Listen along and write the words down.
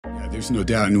There's no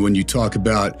doubt. And when you talk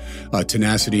about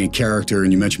tenacity and character,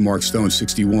 and you mentioned Mark Stone,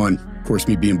 61, of course,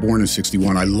 me being born in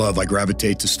 61, I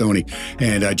gravitate to Stoney.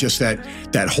 And just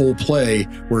that whole play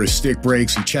where his stick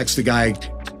breaks, he checks the guy,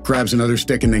 grabs another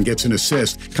stick, and then gets an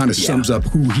assist, kind of sums up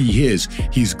who he is.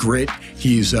 He's grit.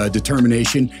 He's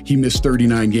determination. He missed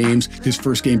 39 games. His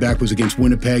first game back was against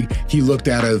Winnipeg. He looked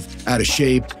out of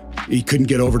shape. He couldn't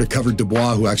get over to cover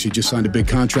Dubois, who actually just signed a big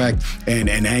contract, and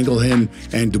angle him,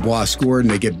 and Dubois scored,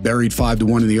 and they get buried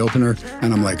 5-1 in the opener.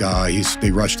 And I'm like,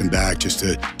 they rushed him back just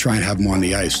to try and have him on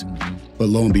the ice. But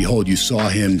lo and behold, you saw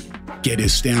him get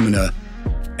his stamina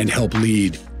and help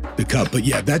lead the cup. But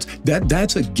yeah,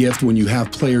 that's a gift when you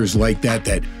have players like that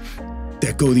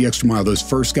go the extra mile. Those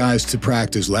first guys to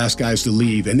practice, last guys to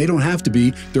leave, and they don't have to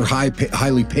be. They're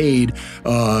highly paid.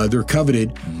 They're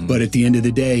coveted. But at the end of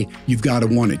the day, you've got to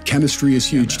want it. Chemistry is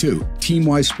huge too.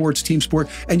 Team-wise sports, team sport,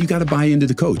 and you got to buy into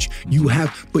the coach.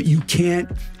 But you can't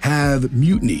have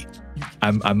mutiny.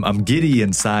 I'm giddy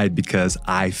inside because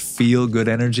I feel good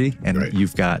energy, and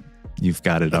you've got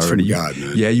it That's already. From God,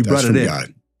 man. Yeah, you brought it in.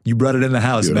 God. You brought it in the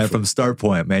house, Beautiful. man, from start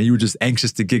point, man. You were just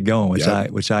anxious to get going,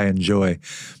 which I enjoy.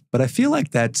 But I feel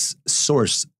like that's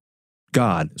source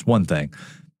God is one thing.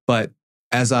 But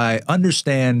as I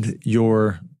understand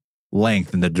your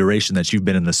length and the duration that you've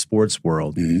been in the sports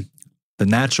world, the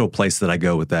natural place that I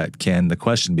go with that, Ken, the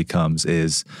question becomes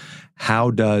is, how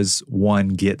does one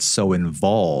get so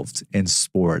involved in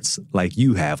sports like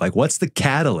you have? Like, what's the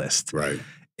catalyst? Right.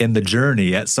 In the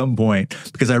journey at some point,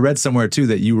 because I read somewhere too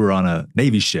that you were on a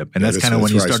Navy ship, and that's kind of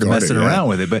when you started messing around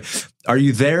with it. But are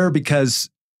you there because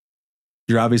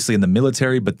you're obviously in the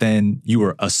military, but then you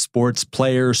were a sports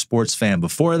player, sports fan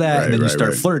before that, and then you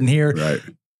start flirting here? Right.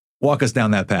 Walk us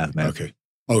down that path, man. Okay.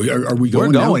 Oh, are we going?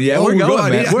 We're going. Now? Yeah, we're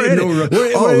going, man. We're in it.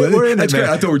 We're in it, man.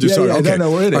 I thought we were just starting. Okay. No,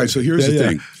 we're in it. All right. So here's the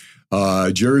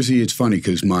thing. Jersey, it's funny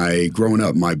because growing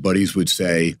up, my buddies would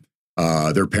say,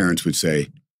 their parents would say,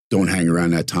 don't hang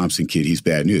around that Thomson kid. He's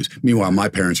bad news. Meanwhile, my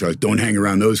parents are like, don't hang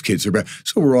around those kids. They're bad.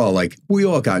 So we're all like, we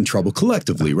all got in trouble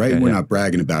collectively, right? We're not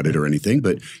bragging about it or anything.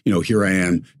 But, here I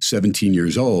am, 17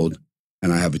 years old,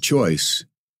 and I have a choice.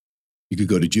 You could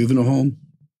go to juvenile home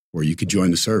or you could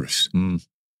join the service.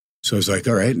 So I was like,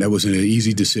 all right, that was an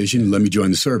easy decision. Let me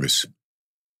join the service.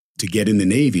 To get in the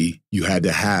Navy, you had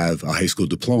to have a high school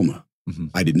diploma.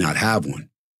 I did not have one.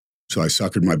 So I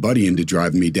suckered my buddy into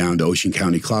driving me down to Ocean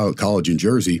County College in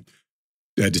Jersey.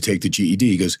 I had to take the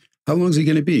GED. He goes, how long is he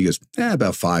going to be? He goes,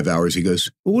 about 5 hours. He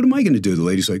goes, well, what am I going to do? The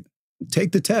lady's like,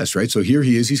 take the test, right? So here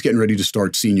he is. He's getting ready to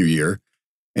start senior year.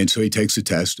 And so he takes the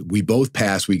test. We both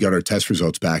passed. We got our test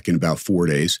results back in about 4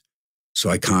 days. So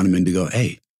I con him in to go,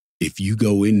 hey, if you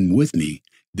go in with me,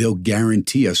 they'll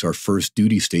guarantee us our first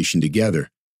duty station together.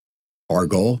 Our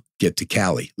goal, get to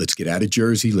Cali. Let's get out of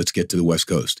Jersey. Let's get to the West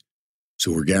Coast.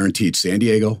 So we're guaranteed San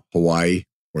Diego, Hawaii,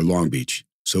 or Long Beach.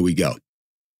 So we go.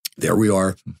 There we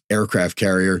are, aircraft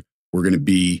carrier. We're going to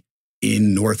be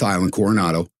in North Island,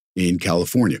 Coronado, in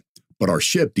California. But our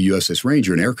ship, the USS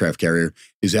Ranger, an aircraft carrier,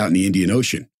 is out in the Indian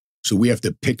Ocean. So we have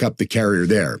to pick up the carrier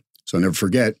there. So I'll never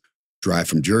forget, drive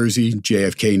from Jersey,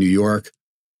 JFK, New York,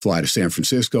 fly to San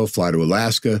Francisco, fly to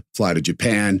Alaska, fly to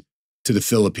Japan, to the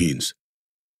Philippines.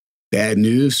 Bad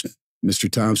news, Mr.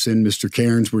 Thompson, Mr.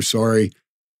 Cairns, we're sorry.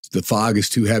 The fog is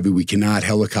too heavy. We cannot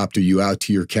helicopter you out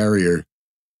to your carrier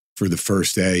for the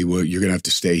first day. Well, you're going to have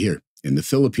to stay here. In the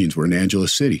Philippines, we're in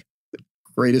Angeles City.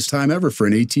 Greatest time ever for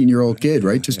an 18-year-old kid,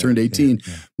 right? Just turned 18.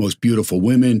 Most beautiful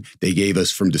women. They gave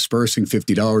us from dispersing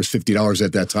 $50. $50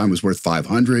 at that time was worth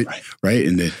 $500, right?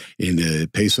 In the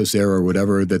pesos era or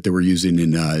whatever that they were using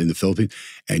in the Philippines,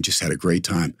 and just had a great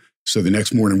time. So the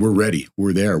next morning, we're ready.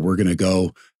 We're there. We're going to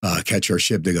go catch our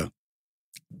ship. They go,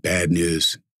 bad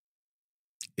news.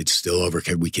 It's still over.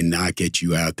 We cannot get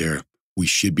you out there. We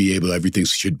should be able, everything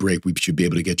should break. We should be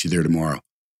able to get you there tomorrow.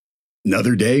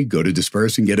 Another day, go to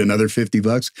disperse and get another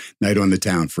 $50, night on the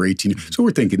town for 18. So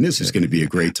we're thinking this is going to be a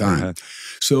great time.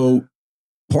 So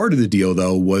part of the deal,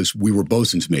 though, was we were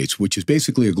bosun's mates, which is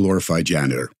basically a glorified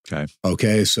janitor.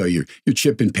 Okay. So you're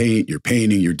chipping paint, you're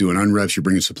painting, you're doing unrevs, you're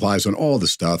bringing supplies on, all the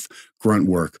stuff, grunt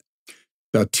work.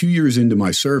 About 2 years into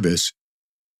my service,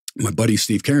 my buddy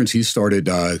Steve Cairns, he started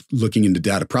looking into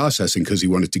data processing because he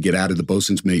wanted to get out of the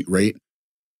bosun's mate rate.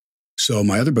 So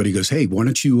my other buddy goes, hey, why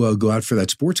don't you go out for that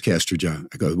sportscaster job?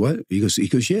 I go, what? He goes,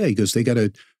 yeah. He goes, they got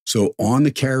to. So on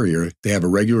the carrier, they have a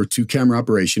regular 2-camera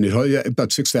operation. It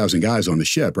about 6,000 guys on the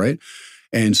ship, right?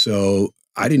 And so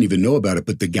I didn't even know about it,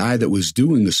 but the guy that was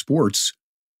doing the sports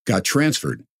got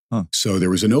transferred. So there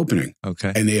was an opening.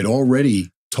 And they had already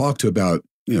talked to about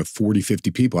 40,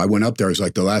 50 people. I went up there. I was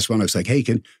like the last one. I was like, hey,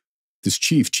 this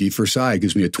Chief Versailles,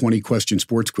 gives me a 20-question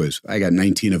sports quiz. I got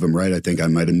 19 of them right. I think I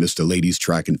might have missed a ladies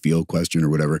track and field question or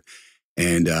whatever.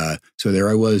 And so there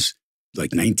I was,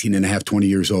 like 19 and a half, 20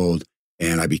 years old,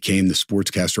 and I became the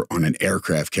sportscaster on an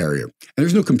aircraft carrier. And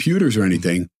there's no computers or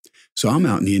anything. So I'm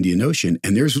out in the Indian Ocean,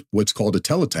 and there's what's called a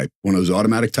teletype, one of those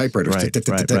automatic typewriters,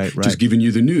 just giving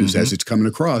you the news as it's coming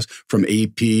across from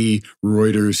AP,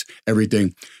 Reuters,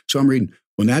 everything. So I'm reading.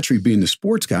 Well, naturally, being the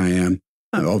sports guy I am,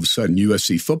 all of a sudden,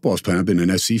 USC football's playing. I've been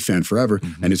an SC fan forever.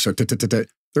 And it's like,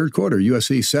 third quarter,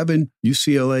 USC 7,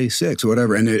 UCLA 6,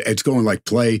 whatever. And it's going like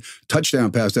play,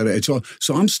 touchdown pass. It's all.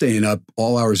 So I'm staying up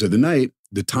all hours of the night.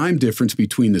 The time difference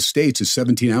between the states is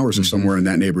 17 hours or somewhere in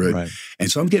that neighborhood. Right.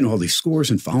 And so I'm getting all these scores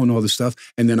and following all this stuff.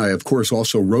 And then I, of course,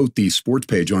 also wrote the sports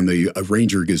page on the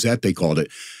Ranger Gazette, they called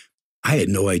it. I had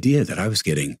no idea that I was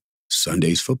getting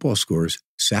Sunday's football scores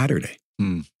Saturday.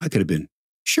 I could have been,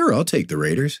 sure, I'll take the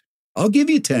Raiders. I'll give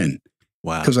you 10.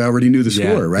 Wow. Because I already knew the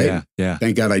score, right? Yeah.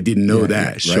 Thank God I didn't know that,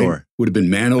 right? Sure. Would have been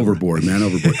man overboard.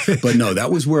 But no, that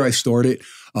was where I started.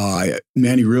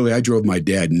 Manny, really, I drove my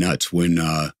dad nuts when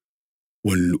I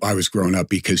was growing up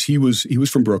because he was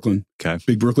from Brooklyn. Okay.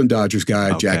 Big Brooklyn Dodgers guy.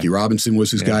 Okay. Jackie Robinson was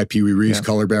his guy. Pee Wee Reese,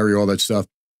 Color Barry, all that stuff.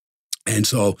 And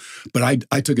so, but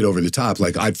I took it over the top.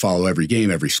 Like I'd follow every game,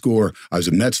 every score. I was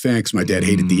a Mets fan because my dad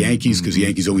hated the Yankees because the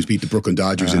Yankees always beat the Brooklyn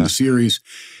Dodgers in the series.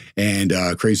 And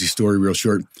crazy story, real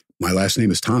short. My last name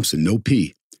is Thompson, no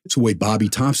P. It's the way Bobby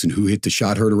Thompson, who hit the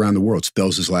shot heard around the world,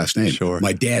 spells his last name. Sure.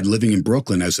 My dad living in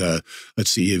Brooklyn as it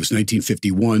was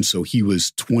 1951, so he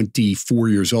was 24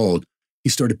 years old. He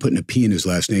started putting a P in his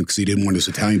last name because he didn't want his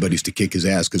Italian buddies to kick his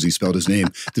ass because he spelled his name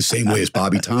the same way as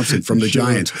Bobby Thompson from the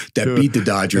Giants that beat the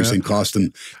Dodgers and cost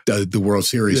them the World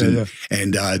Series. And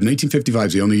 1955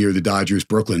 is the only year the Dodgers,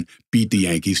 Brooklyn, beat the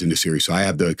Yankees in the series. So I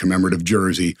have the commemorative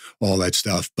jersey, all that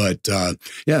stuff. But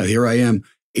here I am,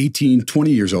 18,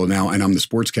 20 years old now, and I'm the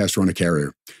sportscaster on a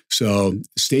carrier. So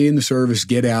stay in the service,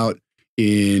 get out.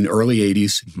 In early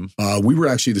 80s, we were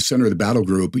actually the center of the battle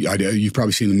group. You've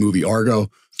probably seen the movie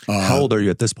Argo. How old are you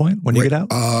at this point when you get out?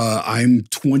 I'm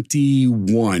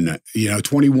 21.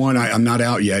 21. I'm not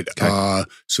out yet. Okay.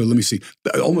 So let me see.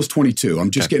 Almost 22.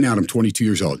 I'm just getting out. I'm 22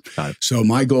 years old. So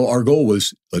our goal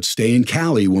was, let's stay in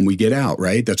Cali when we get out,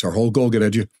 right? That's our whole goal. Get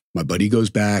out. My buddy goes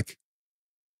back,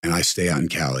 and I stay out in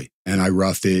Cali, and I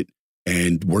rough it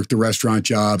and work the restaurant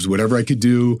jobs, whatever I could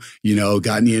do,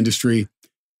 got in the industry.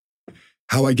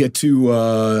 How I get to,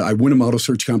 I win a model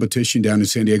search competition down in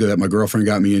San Diego that my girlfriend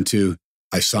got me into.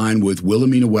 I signed with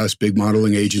Wilhelmina West, big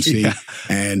modeling agency,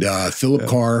 and Philip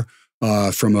Carr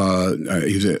from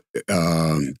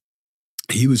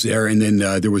he was there, and then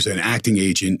there was an acting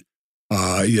agent.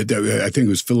 I think it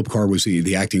was Philip Carr was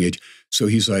the acting agent. So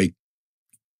he's like,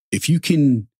 if you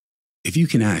can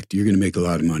act, you're going to make a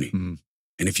lot of money. Mm-hmm.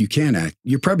 And if you can't act,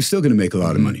 you're probably still going to make a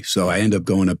lot of money. So I end up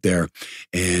going up there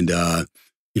and,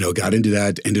 got into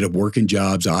that, ended up working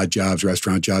jobs, odd jobs,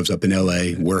 restaurant jobs up in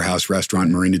LA, warehouse restaurant,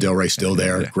 Marina Del Rey, still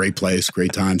there. Great place,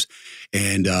 great times.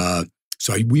 And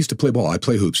so we used to play ball. I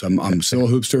play hoops. I'm still a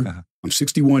hoopster. I'm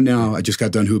 61 now. I just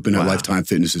got done hooping at Lifetime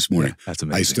Fitness this morning. Yeah, that's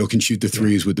amazing. I still can shoot the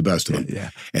threes with the best of them. Yeah.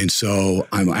 And so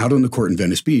I'm out on the court in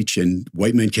Venice Beach, and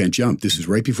White Men Can't Jump. This is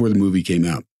right before the movie came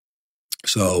out.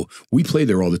 So we played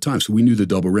there all the time. So we knew the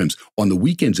double rims. On the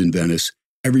weekends in Venice,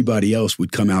 everybody else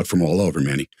would come out from all over,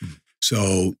 Manny. Mm-hmm.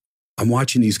 So I'm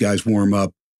watching these guys warm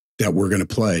up that we're going to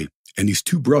play. And these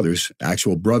two brothers,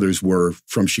 actual brothers, were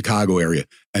from Chicago area.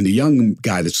 And the young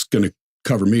guy that's going to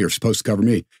cover me or supposed to cover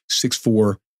me,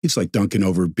 6'4", he's like dunking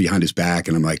over behind his back.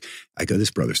 And I go,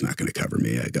 this brother's not going to cover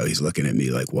me. I go, he's looking at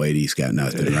me like, Whitey's got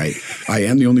nothing, right? I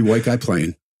am the only white guy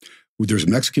playing. There's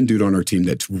a Mexican dude on our team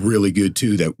that's really good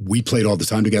too, that we played all the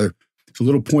time together. It's a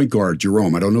little point guard,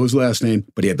 Jerome. I don't know his last name,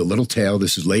 but he had the little tail.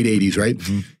 This is late 80s, right?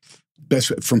 Mm-hmm.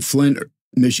 Best from Flint,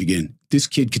 Michigan. This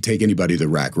kid could take anybody to the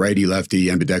rack. Righty, lefty,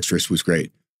 ambidextrous, was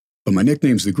great. But my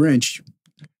nickname's the Grinch.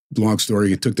 Long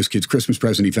story. I took this kid's Christmas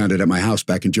present. He found it at my house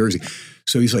back in Jersey.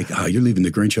 So he's like, you're leaving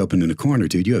the Grinch open in the corner,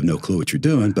 dude. You have no clue what you're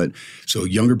doing. But so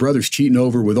younger brother's cheating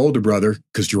over with older brother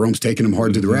because Jerome's taking him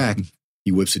hard to the rack.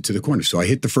 He whips it to the corner. So I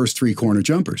hit the first 3 corner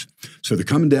jumpers. So they're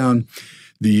coming down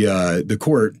the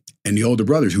court, and the older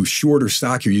brother, who's shorter,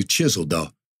 stockier, you chiseled though.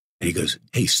 And he goes,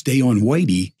 hey, stay on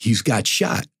Whitey. He's got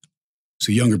shot.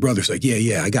 So younger brother's like,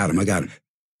 yeah, I got him.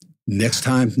 Next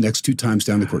 2 times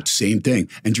down the court, same thing.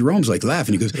 And Jerome's like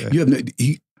laughing. He goes,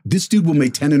 this dude will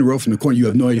make 10 in a row from the corner. You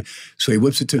have no idea. So he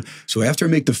whips it to, so after I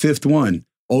make the 5th one,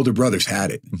 older brother's had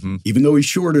it. Mm-hmm. Even though he's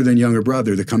shorter than younger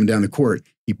brother, they're coming down the court.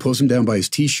 He pulls him down by his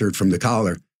T-shirt from the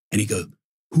collar. And he goes,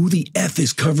 who the F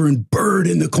is covering Bird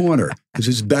in the corner? Because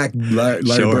his back, Larry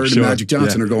Bird and Magic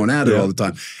Johnson are going at it all the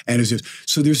time. And it's just,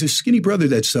 so there's this skinny brother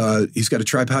that's, he's got a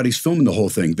tripod. He's filming the whole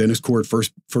thing. Venice Court,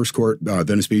 first court,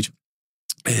 Venice Beach.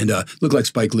 And looked like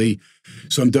Spike Lee.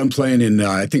 So I'm done playing in,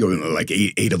 I think it was like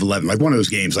 8 of 11. Like one of those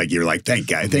games, like you're like,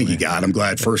 thank you, God. I'm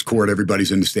glad first court,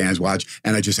 everybody's in the stands, watch.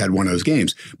 And I just had one of those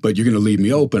games. But you're going to leave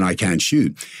me open. I can't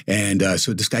shoot. And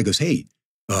so this guy goes, hey,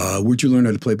 where'd you learn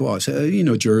how to play ball? I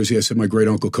said, Jersey. I said, my great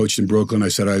uncle coached in Brooklyn. I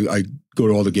said, I go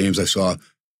to all the games. I saw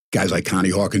guys like Connie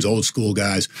Hawkins, old school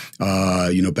guys,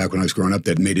 back when I was growing up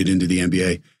that made it into the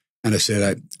NBA. And I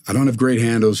said, I don't have great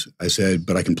handles. I said,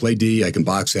 but I can play D, I can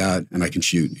box out, and I can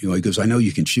shoot. He goes, I know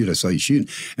you can shoot. I saw you shoot.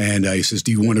 And he says,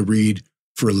 do you want to read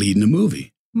for a lead in a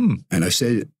movie? And I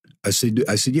said,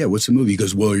 yeah, what's the movie? He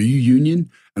goes, well, are you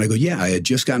union? And I go, yeah, I had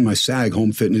just gotten my SAG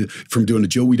home fitness from doing a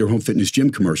Joe Weider home fitness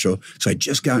gym commercial. So I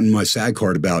just gotten my SAG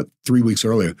card about 3 weeks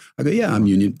earlier. I go, yeah, I'm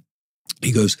union.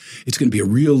 He goes, it's going to be a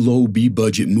real low B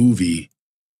budget movie.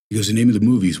 He goes, the name of the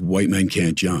movie is White Men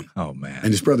Can't Jump. Oh, man.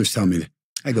 And his brother's telling me that.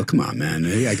 I go, come on, man.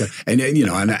 I go, and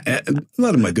a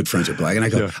lot of my good friends are black. And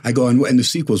I go, and the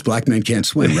sequel's Black Men Can't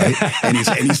Swim, right? and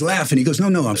he's laughing. He goes,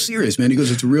 no, I'm serious, man. He goes,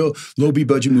 it's a real low B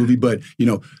budget movie, but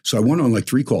so I went on like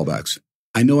 3 callbacks.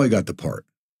 I know I got the part.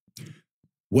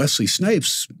 Wesley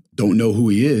Snipes, don't know who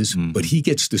he is, but he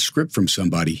gets the script from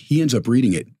somebody. He ends up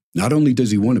reading it. Not only does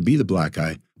he want to be the black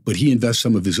guy, but he invests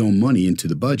some of his own money into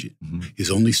the budget. His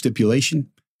only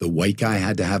stipulation, the white guy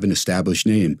had to have an established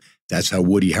name. That's how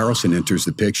Woody Harrelson enters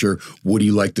the picture.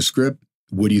 Woody liked the script.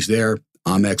 Woody's there.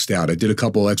 I'm X'd out. I did a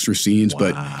couple extra scenes,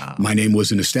 but my name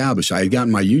wasn't established. I had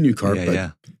gotten my union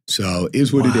card, so it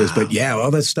is what it is. But yeah, all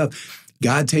that stuff.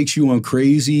 God takes you on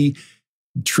crazy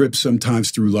trips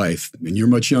sometimes through life. And you're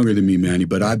much younger than me, Manny,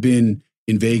 but I've been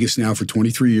in Vegas now for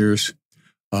 23 years.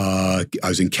 I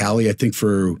was in Cali, I think,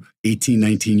 for 18,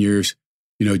 19 years.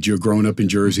 You're growing up in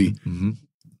Jersey.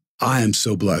 I am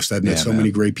so blessed. I've met so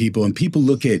many great people, and people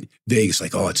look at Vegas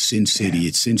like, oh, it's Sin City.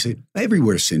 It's Sin City.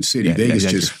 Everywhere's Sin City.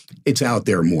 Vegas it's out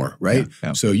there more, right?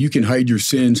 So you can hide your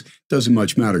sins. Doesn't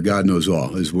much matter. God knows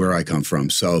all is where I come from.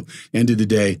 So end of the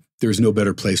day, there's no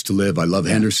better place to live. I love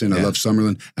Henderson. I love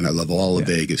Summerlin, and I love all of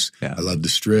Vegas. I love the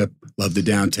Strip, love the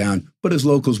downtown. But as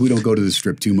locals, we don't go to the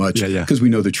Strip too much because we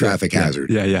know the traffic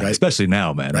hazard. Right? Especially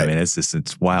now, man. Right. I mean,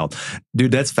 it's wild.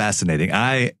 Dude, that's fascinating.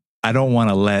 I don't want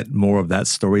to let more of that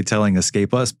storytelling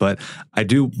escape us, but I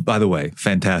do. By the way,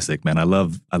 fantastic, man. I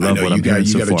love what I'm hearing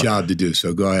so far. You got a job to do,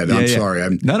 so go ahead. I'm sorry.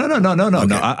 No.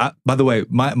 Okay. By the way,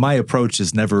 my approach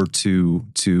is never to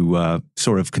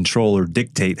sort of control or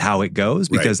dictate how it goes,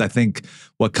 because I think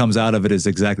what comes out of it is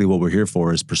exactly what we're here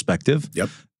for: is perspective.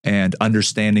 And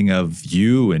understanding of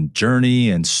you and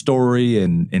journey and story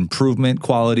and improvement,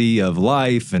 quality of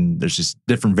life. And there's just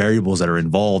different variables that are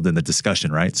involved in the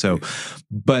discussion, right? So,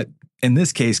 but in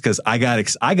this case, because I got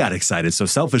excited. So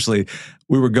selfishly,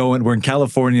 we're in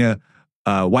California.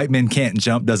 White Men Can't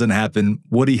Jump doesn't happen.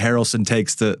 Woody Harrelson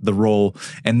takes the role.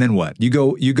 And then what? You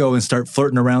go and start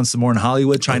flirting around some more in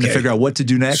Hollywood, trying to figure out what to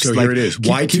do next. So here it is.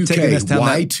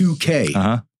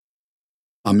 Y2K.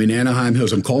 I'm in Anaheim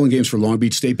Hills. I'm calling games for Long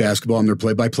Beach State basketball. I'm their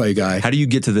play-by-play guy. How do you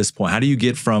get to this point? How do you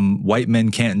get from White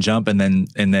Men Can't Jump and then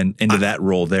into that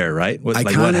role there, right? What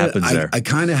happens there? I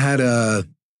kind of had I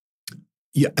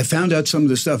found out some of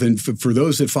the stuff. And for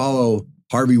those that follow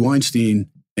Harvey Weinstein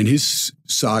and his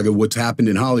saga, what's happened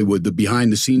in Hollywood, the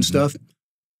behind-the-scenes stuff,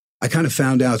 I kind of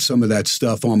found out some of that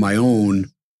stuff on my own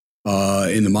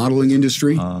in the modeling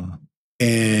industry.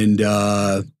 And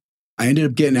I ended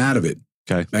up getting out of it.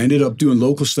 I ended up doing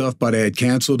local stuff, but I had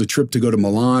canceled a trip to go to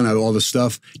Milan, all the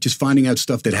stuff, just finding out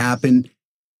stuff that happened,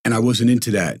 and I wasn't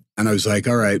into that. And I was like,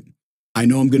 all right, I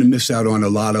know I'm going to miss out on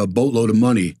a boatload of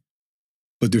money,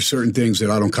 but there's certain things that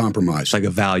I don't compromise. It's like a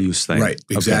values thing. Right,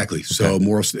 exactly. So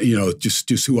more,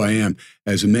 just who I am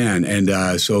as a man.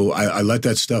 And so I let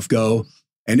that stuff go,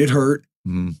 and it hurt,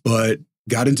 but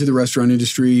got into the restaurant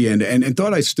industry and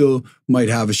thought I still might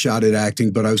have a shot at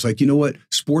acting, but I was like, you know what?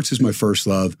 Sports is my first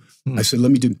love. I said, let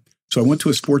me do. So I went to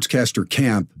a sportscaster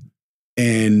camp,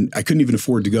 and I couldn't even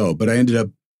afford to go, but I ended up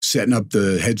setting up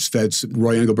the heads.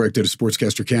 Roy Engelbrecht did a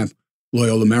sportscaster camp,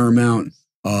 Loyola Marymount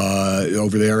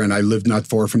over there, and I lived not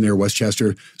far from there,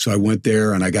 Westchester. So I went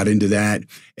there and I got into that,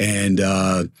 and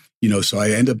so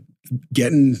I ended up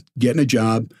getting a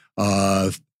job.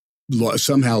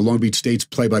 Somehow Long Beach State's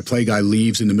play-by-play guy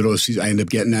leaves in the middle of the season. I end up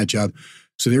getting that job.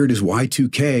 So there it is,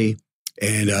 Y2K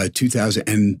and 2000.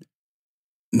 And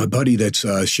my buddy that's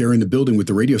sharing the building with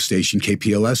the radio station,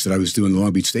 KPLS, that I was doing the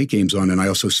Long Beach State games on, and I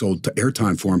also sold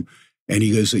airtime for him. And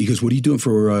he goes, what are you doing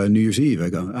for New Year's Eve? I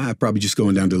go, probably just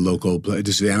going down to the local place.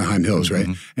 This is Anaheim Hills, right?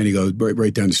 And he goes,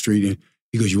 right down the street. And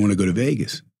he goes, you want to go to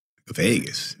Vegas?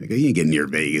 Vegas? I go, you ain't getting near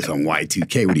Vegas on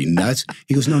Y2K. What are you, nuts?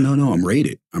 He goes, no, I'm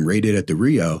rated. I'm rated at the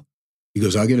Rio. He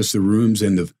goes, I'll get us the rooms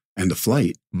and the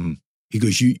flight. He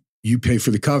goes, you pay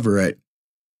for the cover at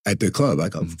the club. I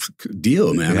go,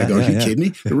 deal, man. I go, are you kidding me?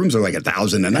 The rooms are like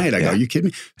 $1,000 a night. I go, are you kidding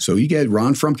me? So you get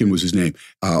Ron Frumpkin was his name,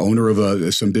 owner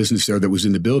of some business there that was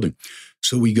in the building.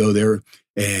 So we go there,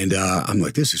 and I'm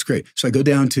like, this is great. So I go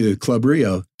down to Club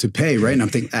Rio to pay, right? And I'm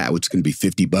thinking, it's going to be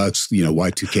 $50,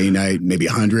 Y2K night, maybe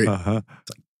 100.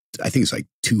 I think it's like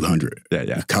 200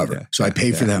 cover. So I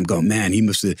paid for that. I'm going, man, he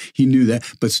knew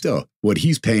that. But still, what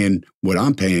he's paying, what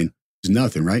I'm paying is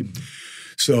nothing, right?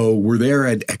 So we're there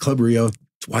at Club Rio.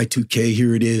 It's Y2K,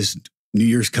 here it is. New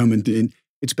Year's coming in.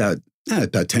 It's about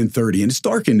 10:30, and it's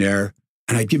dark in there.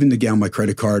 And I'd given the gal my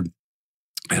credit card,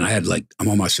 and I'm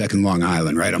on my second Long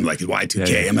Island, right? I'm like,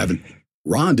 Y2K, I'm having,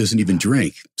 Ron doesn't even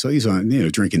drink. So he's on,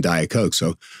 drinking Diet Coke.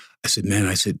 So I said,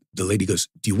 the lady goes,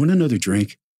 do you want another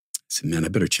drink? I said, man, I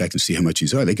better check and see how much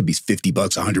these are. They could be $50,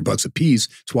 $100 a piece.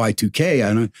 It's Y2K.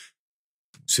 I don't.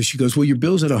 So she goes, well, your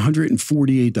bill's at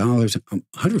 $148.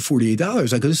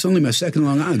 $148? I go, this is only my second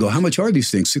Long Island. I go, how much are these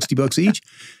things? $60 each?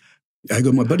 I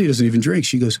go, my buddy doesn't even drink.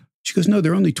 She goes, no,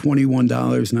 they're only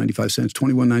 $21.95,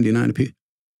 $21.99 a piece.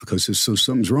 Because so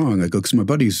something's wrong. I go, because my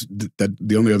buddy's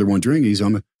the only other one drinking. He's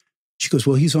on the. She goes,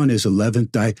 well, he's on his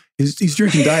 11th Diet. He's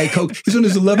drinking Diet Coke. He's on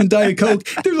his 11th Diet Coke.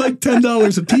 They're like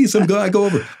 $10 a piece. I go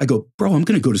over. I go, bro, I'm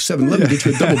going to go to 7-Eleven and get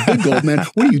you a double Big Gold, man.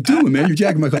 What are you doing, man? You're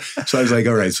jacking my car. So I was like,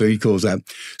 all right. So he calls out.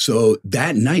 So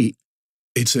that night,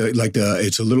 it's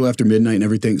it's a little after midnight and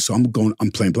everything. So I'm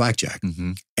playing blackjack.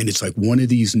 And it's like one of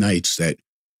these nights that,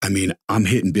 I'm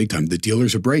hitting big time. The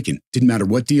dealers are breaking. Didn't matter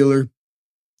what dealer.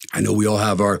 I know we all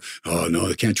have our, oh no,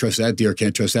 I can't trust that dealer,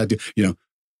 can't trust that dealer.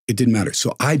 It didn't matter.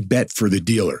 So I bet for the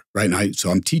dealer, right? And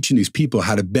so I'm teaching these people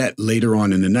how to bet later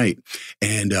on in the night.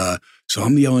 And so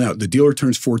I'm yelling out, the dealer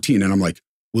turns 14, and I'm like,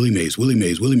 Willie Mays,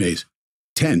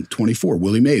 10, 24,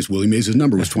 Willie Mays'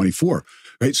 number was 24,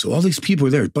 right? So all these people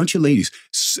are there, a bunch of ladies,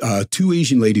 2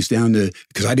 Asian ladies down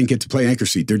because I didn't get to play anchor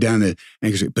seat. They're down the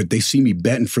anchor seat, but they see me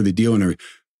betting for the deal, and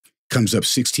comes up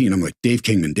 16. I'm like, Dave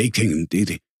Kingman,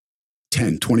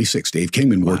 10, 26. Dave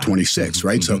Kingman wore 26,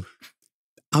 right? So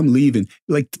I'm leaving.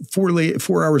 Like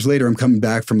 4 hours later, I'm coming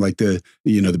back from like the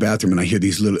bathroom, and I hear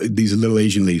these little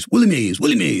Asian ladies, Willie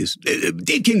Mays,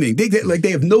 Dave Kingman.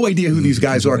 They have no idea who these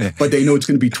guys are, but they know it's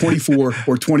going to be 24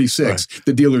 or 26. Right.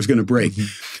 The dealer's going to break.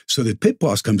 So the pit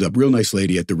boss comes up, real nice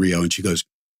lady at the Rio, and she goes,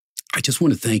 I just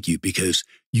want to thank you because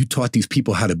you taught these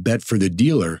people how to bet for the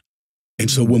dealer.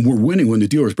 And so when we're winning, when the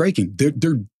dealer's breaking,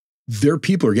 their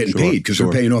people are getting paid because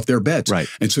they're paying off their bets. Right.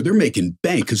 And so they're making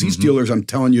bank because these dealers, I'm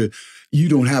telling you, you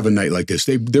don't have a night like this.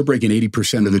 They're breaking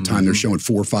 80% of the time. They're showing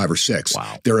 4, 5, or 6.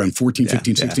 Wow. They're on 14,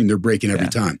 15, 16. They're breaking every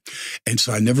time. And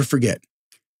so I never forget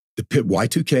the pit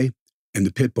Y2K and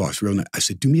the pit boss. Real nice. I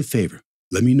said, do me a favor.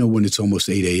 Let me know when it's almost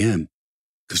 8 a.m.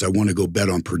 because I want to go bet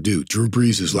on Purdue. Drew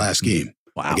Brees' last game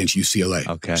against UCLA.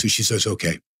 Okay. So she says,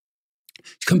 okay.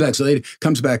 She comes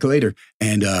back later,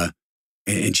 and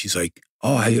she's like,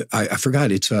 oh, I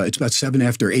forgot. It's about 7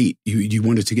 after 8. You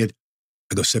wanted to get,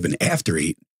 I go 7 after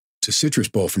 8. It's a Citrus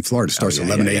Bowl from Florida. Starts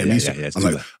 11 a.m. Eastern. I'm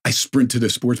like, I sprint to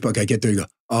the sports book. I get there and go,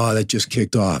 oh, that just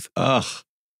kicked off. Ugh.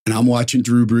 And I'm watching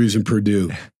Drew Brees and Purdue,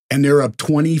 and they're up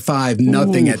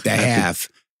 25-0 at the half,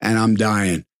 and I'm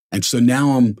dying. And so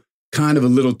now I'm kind of a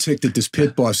little ticked at this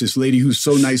pit boss, this lady who's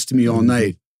so nice to me all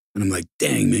night. And I'm like,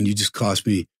 dang, man, you just cost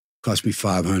me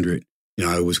 $500.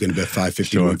 I was going to bet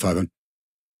 $550, $500.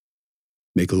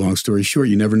 Make a long story short,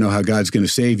 you never know how God's going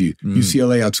to save you.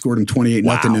 UCLA outscored him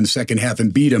 28-0 in the second half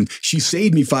and beat him. She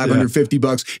saved me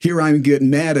 $550. Here I'm getting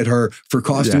mad at her for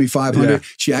costing me $500.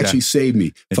 She actually saved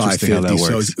me $550.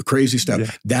 So it's crazy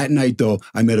stuff. That night, though,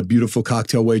 I met a beautiful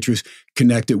cocktail waitress,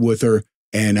 connected with her,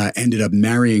 and I ended up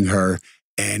marrying her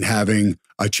and having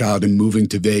a child and moving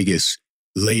to Vegas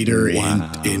later in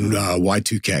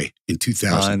Y2K in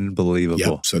 2000. Unbelievable.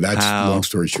 Yep. So that's long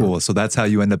story short. Cool. So that's how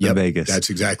you end up in Vegas. That's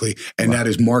exactly. And that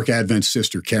is Mark Advent's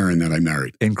sister, Karen, that I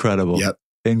married. Incredible. Yep.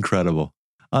 Incredible.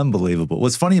 Unbelievable.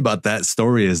 What's funny about that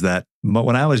story is that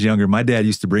when I was younger, my dad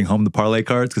used to bring home the parlay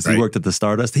cards because he worked at the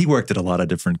Stardust. He worked at a lot of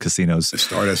different casinos. The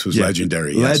Stardust was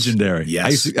legendary. Yes. Legendary.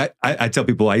 Yes. I tell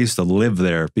people I used to live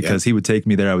there because he would take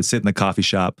me there. I would sit in the coffee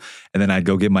shop, and then I'd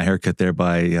go get my hair cut there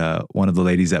by one of the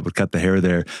ladies that would cut the hair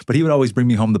there. But he would always bring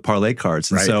me home the parlay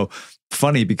cards. And so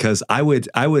funny because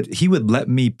he would let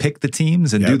me pick the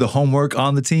teams and do the homework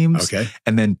on the teams,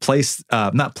 and then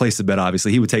not place the bet.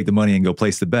 Obviously, he would take the money and go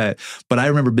place the bet. But I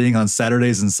remember being on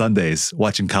Saturdays and Sundays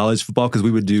watching college football because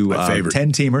we would do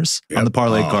 10 teamers on the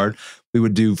parlay card. We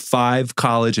would do 5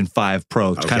 college and 5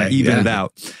 pro to kind of even it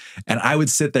out. And I would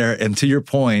sit there, and to your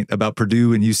point about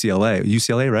Purdue and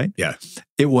UCLA, right? Yeah.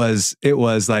 It was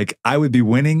like I would be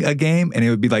winning a game and it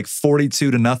would be like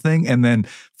 42-0. And then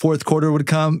fourth quarter would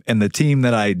come and the team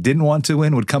that I didn't want to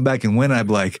win would come back and win. And I'd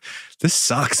be like, this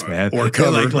sucks, man. Or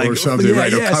cover or something,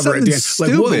 right? Or cover at the end.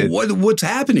 Stupid. Like, what's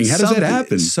happening? How does that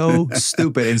happen? So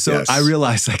stupid. And so I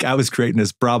realized like I was creating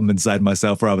this problem inside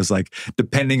myself where I was like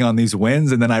depending on these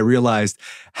wins. And then I realized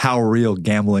how real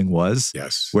gambling was.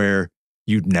 Yes. Where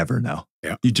you'd never know.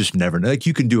 Yeah. You just never know. Like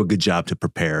you can do a good job to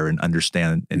prepare and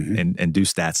understand and do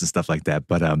stats and stuff like that.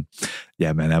 But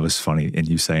yeah, man, that was funny in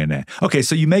you saying that. Okay,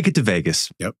 so you make it to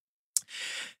Vegas. Yep.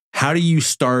 How do you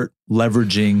start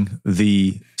leveraging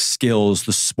the skills,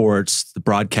 the sports, the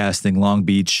broadcasting, Long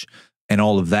Beach, and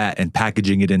all of that, and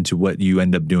packaging it into what you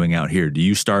end up doing out here? Do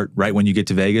you start right when you get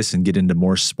to Vegas and get into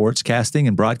more sportscasting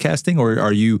and broadcasting, or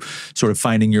are you sort of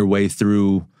finding your way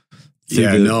through?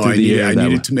 I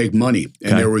needed to make money.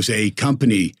 And there was a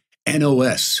company,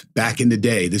 NOS, back in the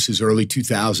day. This is early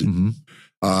 2000.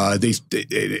 They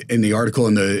in the article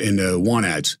in the want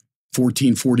ads,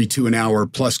 $14.42 an hour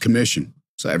plus commission.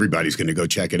 So everybody's going to go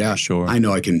check it out. Sure. I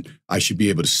know I should be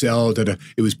able to sell.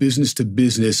 It was business to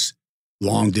business,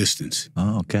 long distance.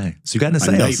 Oh, okay. So you got into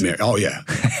sales. A nightmare. Oh, yeah.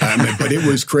 But it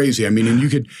was crazy. I mean,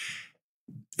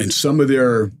 and some of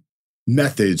their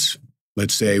methods,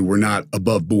 let's say, were not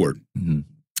above board.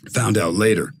 Found out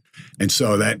later. And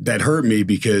so that hurt me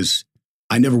because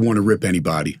I never want to rip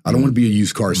anybody. I don't want to be a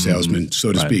used car salesman,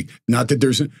 so to speak. Not that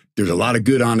there's a lot of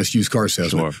good, honest used car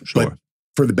salesmen. Sure. But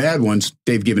for the bad ones,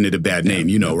 they've given it a bad name,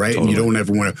 right? Totally. And you don't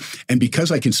ever want to. And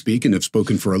because I can speak and have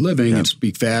spoken for a living and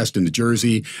speak fast in the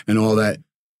Jersey and all that,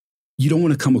 you don't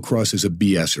want to come across as a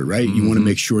BSer, right? You want to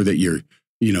make sure that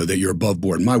you're above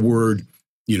board. My word,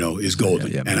 is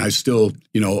golden. And I still,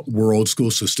 we're old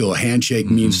school, so still a handshake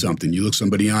means something. You look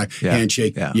somebody in the eye,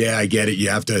 handshake, I get it. You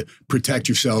have to protect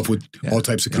yourself with all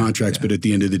types of contracts, but at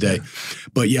the end of the day.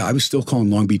 But I was still calling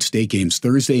Long Beach State games.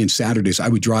 Thursday and Saturdays, I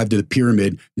would drive to the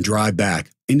Pyramid and drive back.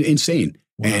 Insane.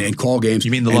 Wow. And call games.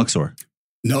 You mean the Luxor?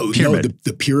 No,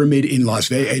 the Pyramid in Las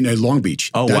Vegas, in Long Beach.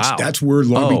 Oh, wow. That's where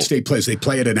Long Beach State plays. They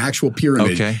play at an actual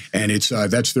pyramid, and it's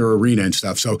that's their arena and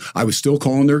stuff. So I was still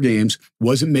calling their games,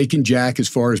 wasn't making jack as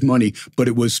far as money, but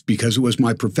it was because it was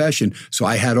my profession. So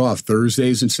I had off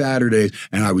Thursdays and Saturdays,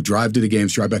 and I would drive to the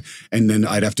games, drive back, and then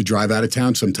I'd have to drive out of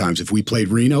town sometimes. If we played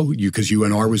Reno, because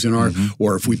UNR was in our,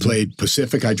 or if we played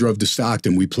Pacific, I drove to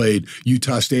Stockton. We played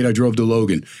Utah State, I drove to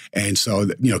Logan. And so,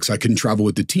 because I couldn't travel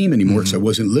with the team anymore because I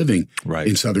wasn't living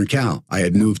in Southern Cal. I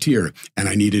had moved here and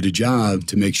I needed a job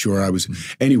to make sure I was.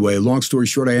 Anyway, long story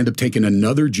short, I ended up taking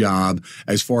another job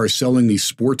as far as selling these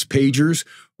sports pagers.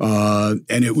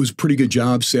 And it was a pretty good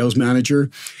job, sales manager.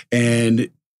 And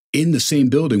in the same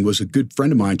building was a good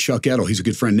friend of mine, Chuck Edel. He's a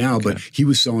good friend now, but he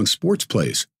was selling sports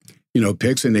plays.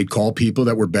 Picks, and they'd call people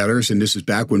that were bettors. And this is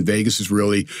back when Vegas is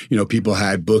really, people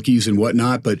had bookies and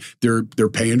whatnot, but they're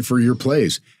paying for your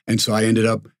plays. And so I ended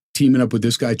up teaming up with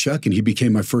this guy, Chuck, and he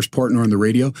became my first partner on the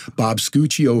radio. Bob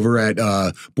Scucci over at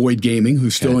Boyd Gaming,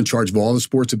 who's still in charge of all the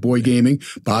sports at Boyd Gaming.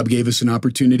 Bob gave us an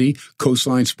opportunity.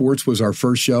 Coastline Sports was our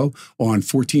first show on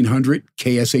 1400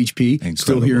 KSHP, Incredible.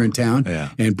 Still here in town.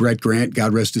 Yeah. And Brett Grant,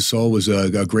 God rest his soul, was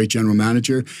a great general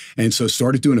manager. And so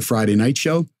started doing a Friday night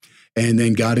show, and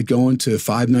then got it going to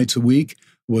 5 nights a week.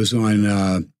 Was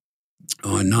on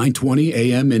 9:20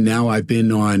 a.m. and now I've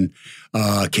been on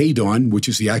KDAWN, which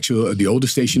is the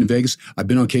oldest station in Vegas. I've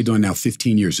been on KDAWN now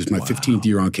 15 years. It's my 15th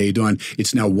year on KDAWN.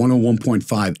 It's now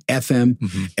 101.5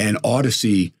 FM, and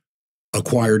Odyssey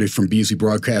acquired it from Beasley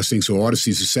Broadcasting. So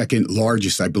Odyssey is the second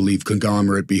largest, I believe,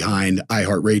 conglomerate behind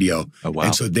iHeartRadio. Oh, wow.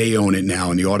 And so they own it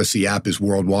now. And the Odyssey app is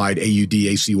worldwide,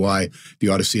 AUDACY, the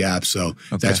Odyssey app. So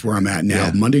that's where I'm at now.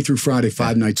 Yeah. Monday through Friday,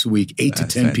 5 nights a week, 8 to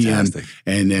 10 p.m.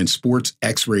 And then Sports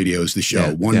X Radio is the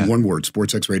show. One word,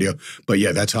 Sports X Radio. But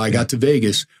that's how I got to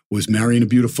Vegas, was marrying a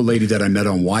beautiful lady that I met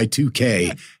on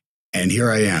Y2K. And here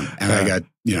I am. And I got,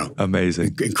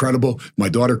 amazing, incredible. My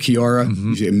daughter,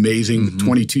 Kiara, she's amazing.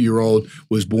 22-year-old,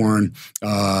 was born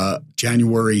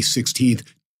January 16th,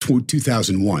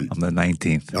 2001. I'm the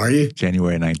 19th. Are you?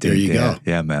 January 19th. There you go.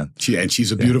 Yeah, man.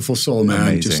 She's a beautiful soul, man.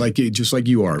 Amazing. Just like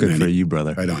you are, Good man. for you,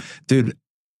 brother. Right on. Dude,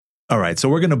 all right. So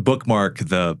we're going to bookmark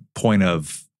the point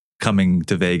of coming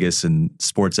to Vegas and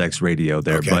Sports X Radio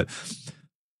there. But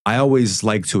I always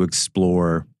like to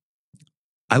explore.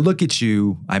 I look at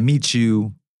you, I meet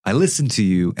you, I listen to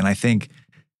you and I think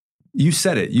you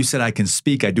said it. You said I can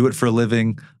speak. I do it for a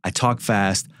living. I talk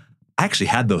fast. I actually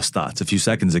had those thoughts a few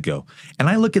seconds ago. And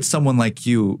I look at someone like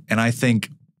you and I think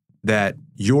that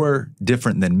you're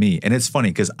different than me. And it's funny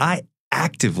because I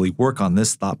actively work on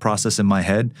this thought process in my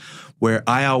head where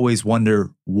I always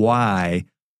wonder why,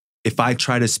 if I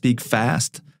try to speak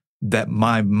fast, that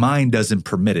my mind doesn't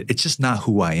permit it. It's just not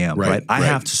who I am, right? I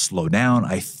have to slow down.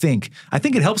 I think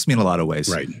it helps me in a lot of ways.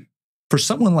 Right. For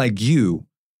someone like you,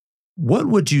 what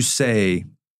would you say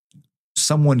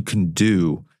someone can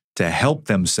do to help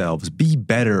themselves be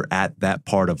better at that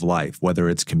part of life, whether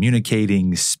it's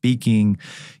communicating, speaking,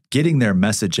 getting their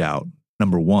message out,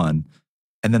 number one.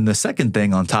 And then the second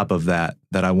thing on top of that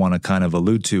I want to kind of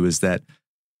allude to is that,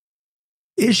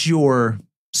 is your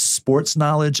sports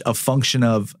knowledge a function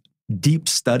of deep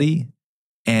study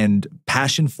and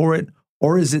passion for it?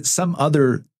 Or is it some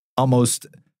other almost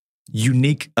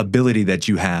unique ability that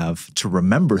you have to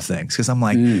remember things? Because I'm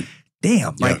like,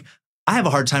 damn, like I have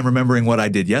a hard time remembering what I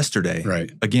did yesterday.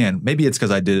 Right. Again, maybe it's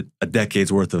because I did a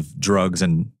decade's worth of drugs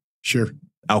and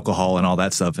alcohol and all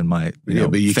that stuff in my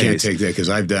but you phase. can't take that because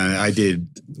I did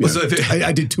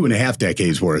 2.5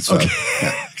 decades worth. So,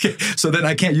 okay. So then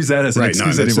I can't use that as an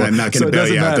excuse anymore. I'm not going to bail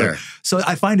you out there. So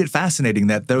I find it fascinating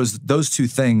that those two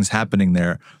things happening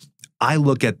there, I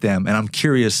look at them and I'm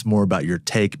curious more about your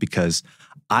take because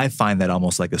I find that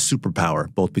almost like a superpower,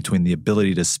 both between the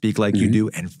ability to speak like you do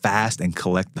and fast and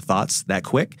collect the thoughts that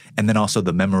quick, and then also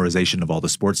the memorization of all the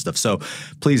sports stuff. So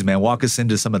please, man, walk us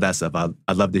into some of that stuff.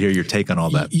 I'd love to hear your take on all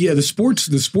that. Yeah, the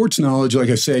sports knowledge, like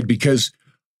I said, because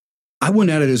I went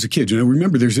at it as a kid.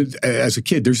 Remember, as a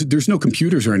kid, there's no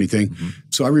computers or anything.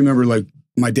 So I remember, like,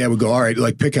 my dad would go, all right,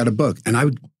 like, pick out a book. And I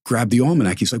would grab the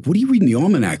almanac. He's like, what are you reading the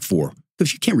almanac for?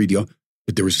 Because you can't read the almanac.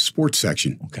 But there was a sports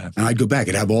section. Okay. And I'd go back.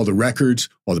 I'd have all the records,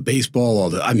 all the baseball, all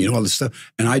the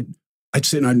stuff. And I'd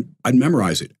sit and I'd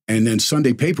memorize it. And then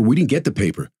Sunday paper, we didn't get the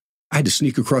paper. I had to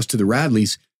sneak across to the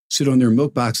Radleys, sit on their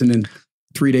milk box, and then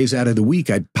 3 days out of the week,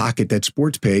 I'd pocket that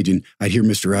sports page, and I'd hear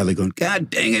Mr. Radley going, God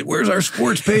dang it, where's our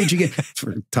sports page again?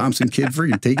 For Thomson kid for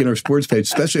you taking our sports page,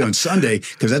 especially on Sunday,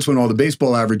 because that's when all the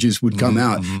baseball averages would come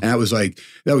out. And that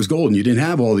was golden. You didn't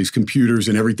have all these computers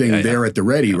and everything there at the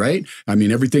ready, right? I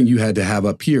mean, everything you had to have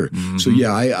up here. So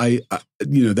yeah, I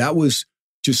that was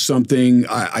just something,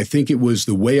 I think it was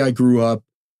the way I grew up,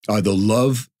 the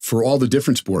love for all the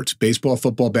different sports, baseball,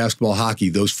 football, basketball, hockey,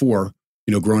 those four.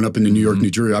 Growing up in New York, New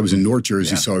Jersey, I was in North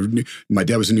Jersey. So my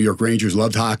dad was in New York Rangers,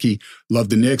 loved hockey, loved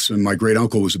the Knicks. And my great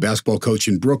uncle was a basketball coach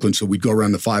in Brooklyn. So we'd go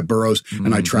around the 5 boroughs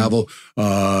and I'd travel.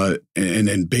 And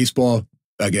then baseball,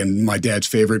 again, my dad's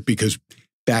favorite, because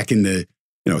back in the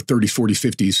 30s,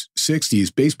 40s, 50s,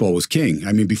 60s, baseball was king.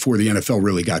 I mean, before the NFL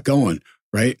really got going,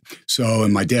 right? So,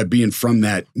 and my dad being from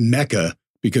that mecca,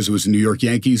 because it was the New York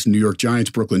Yankees, New York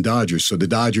Giants, Brooklyn Dodgers. So the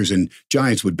Dodgers and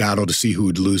Giants would battle to see who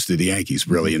would lose to the Yankees,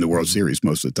 really, in the World Series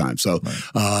most of the time. So,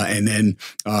 and then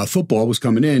football was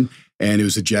coming in, and it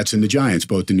was the Jets and the Giants,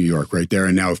 both in New York, right there.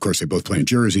 And now, of course, they both play in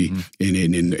Jersey,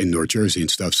 in North Jersey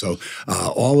and stuff. So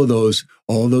all of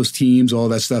those teams, all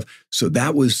that stuff. So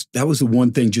that was the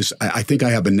one thing. Just I think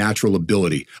I have a natural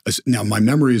ability. Now my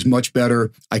memory is much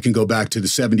better. I can go back to the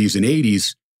 70s and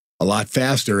 80s. A lot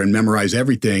faster and memorize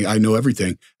everything. I know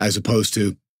everything, as opposed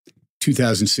to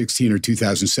 2016 or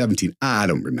 2017. I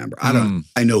don't remember.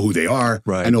 I know who they are.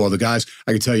 Right. I know all the guys.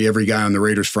 I can tell you every guy on the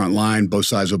Raiders front line, both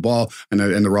sides of the ball, and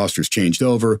the roster's changed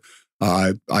over.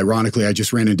 Ironically, I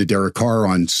just ran into Derek Carr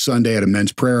on Sunday at a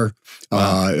men's prayer.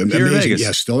 Here in Vegas.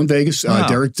 Yeah, still in Vegas. Wow.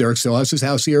 Derek still has his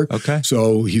house here. Okay.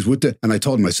 So he's with and I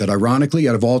told him, I said, ironically,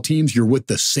 out of all teams, you're with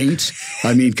the Saints.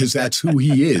 I mean, because that's who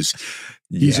he is.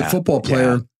 He's a football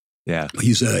player. Yeah.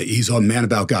 He's a man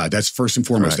about God. That's first and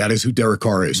foremost. That is who Derek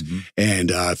Carr is.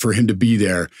 And for him to be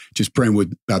there, just praying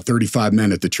with about 35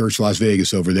 men at the church Las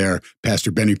Vegas over there,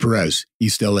 Pastor Benny Perez,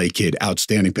 East LA kid,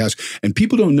 outstanding pastor. And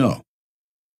people don't know,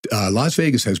 Las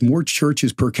Vegas has more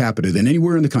churches per capita than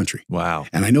anywhere in the country. Wow.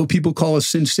 And I know people call us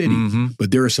Sin City, but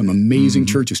there are some amazing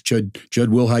churches. Judd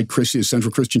Wilhite,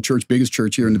 Central Christian Church, biggest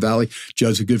church here in the Valley.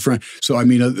 Judd's a good friend. So, I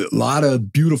mean, a lot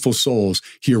of beautiful souls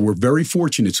here. We're very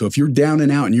fortunate. So if you're down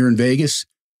and out and you're in Vegas,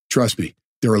 trust me,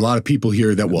 there are a lot of people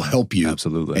here that will help you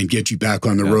and get you back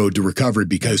on the road to recovery,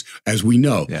 because as we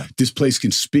know, this place can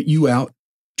spit you out.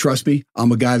 Trust me,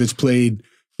 I'm a guy that's played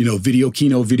video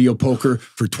keno, video poker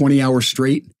for 20 hours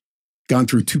straight, gone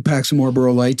through 2 packs of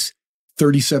Marlboro Lights,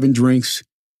 37 drinks,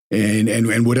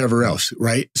 and whatever else,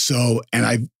 right? So, and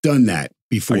I've done that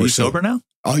before. Are you sober now?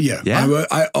 Oh, yeah.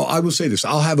 I will say this.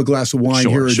 I'll have a glass of wine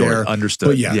here or there.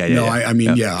 Understood. But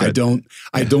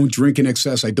I don't drink in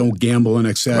excess. I don't gamble in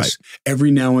excess.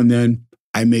 Every now and then,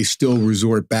 I may still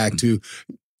resort back to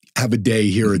have a day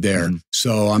here or there.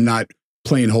 So I'm not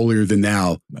playing holier than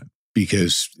thou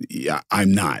because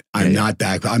I'm not. I'm not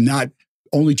that. I'm not.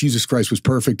 Only Jesus Christ was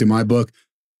perfect in my book.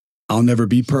 I'll never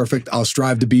be perfect. I'll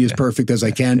strive to be as perfect as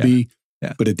I can be.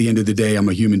 Yeah. But at the end of the day, I'm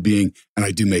a human being and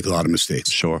I do make a lot of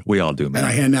mistakes. Sure. We all do, man.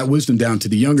 And I hand that wisdom down to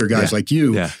the younger guys like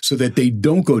you so that they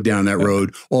don't go down that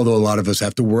road. Although a lot of us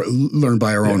have to learn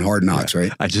by our own hard knocks,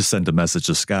 right? I just sent a message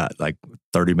to Scott like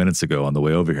 30 minutes ago on the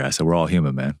way over here. I said, we're all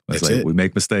human, man. That's it. We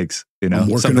make mistakes. You know,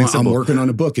 I'm working on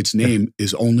a book. Its name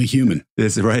is Only Human.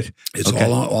 Is it right? It's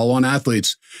all on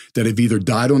athletes that have either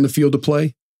died on the field of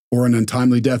play or an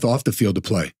untimely death off the field of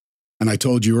play. And I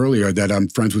told you earlier that I'm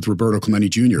friends with Roberto Clemente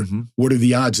Jr. What are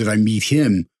the odds that I meet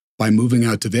him by moving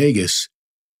out to Vegas?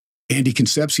 Andy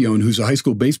Concepcion, who's a high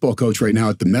school baseball coach right now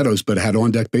at the Meadows, but had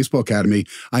On Deck Baseball Academy.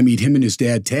 I meet him and his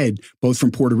dad, Ted, both from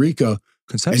Puerto Rico.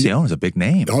 Concepcion is a big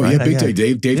name. Oh, right? Big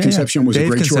day. Dave Concepcion was a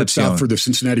great shortstop for the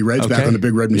Cincinnati Reds back on the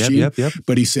Big Red Machine.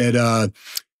 But he said,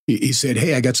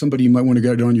 hey, I got somebody you might want to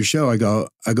get on your show. I go,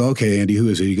 okay, Andy, who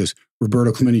is it? He goes,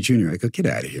 Roberto Clemente Jr. I go, get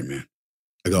out of here, man.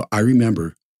 I go, I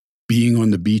remember being on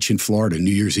the beach in Florida,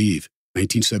 New Year's Eve,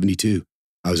 1972.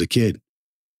 I was a kid,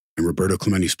 and Roberto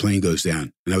Clemente's plane goes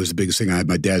down. And that was the biggest thing. I had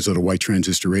my dad's little white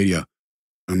transistor radio.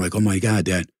 I'm like, oh my God,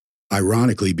 Dad.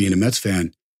 Ironically, being a Mets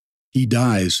fan, he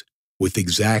dies with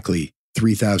exactly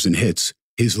 3,000 hits.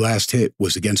 His last hit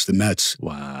was against the Mets.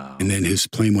 Wow. And then his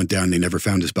plane went down. They never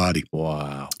found his body.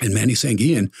 Wow. And Manny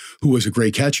Sanguillen, who was a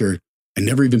great catcher, and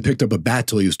never even picked up a bat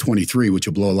till he was 23, which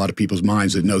will blow a lot of people's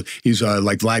minds. That know he's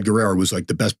like Vlad Guerrero was like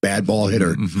the best bad ball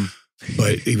hitter,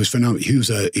 but he was phenomenal. He was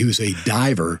a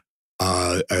diver,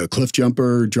 a cliff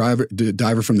jumper,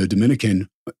 diver from the Dominican,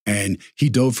 and he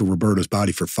dove for Roberto's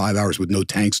body for 5 hours with no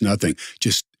tanks, nothing.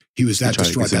 Just he was that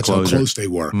distraught. That's how close they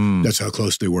were. That's how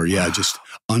close they were. Yeah, just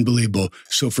unbelievable.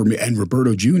 So for me, and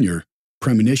Roberto Jr.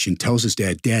 premonition tells his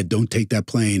dad, "Dad, don't take that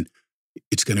plane.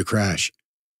 It's going to crash."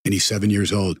 And he's 7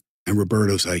 years old. And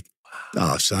Roberto's like,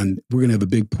 oh, son, we're going to have a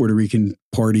big Puerto Rican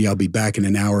party. I'll be back in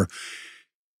an hour.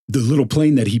 The little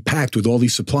plane that he packed with all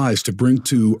these supplies to bring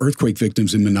to earthquake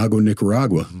victims in Managua,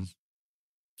 Nicaragua,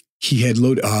 he had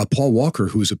loaded, Paul Walker,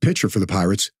 who was a pitcher for the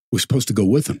Pirates, was supposed to go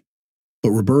with him. But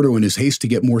Roberto, in his haste to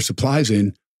get more supplies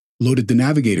in, loaded the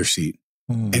navigator seat.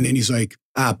 And then he's like,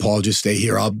 Paul, just stay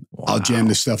here. I'll jam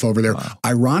this stuff over there.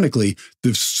 Ironically,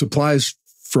 the supplies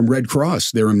from Red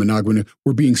Cross there in Managua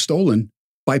were being stolen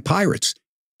by pirates.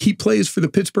 He plays for the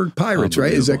Pittsburgh Pirates,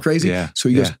 right? Is that crazy? Yeah. So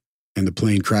he goes, and the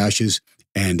plane crashes,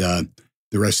 and the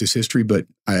rest is history. But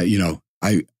I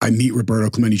meet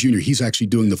Roberto Clemente Jr. He's actually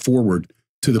doing the foreword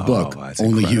to the book.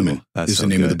 Only Human is the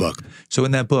name of the book. So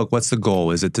in that book, what's the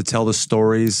goal? Is it to tell the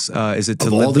stories? Is it to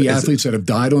of all the athletes that have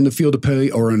died on the field of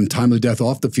play or in timely death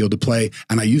off the field of play?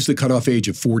 And I use the cutoff age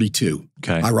of 42.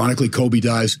 Okay. Ironically, Kobe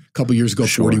dies a couple years ago,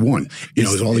 41.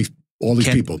 There's all these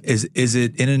people. Is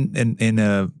it in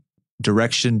a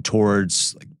direction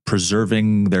towards like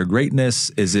preserving their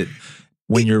greatness? Is it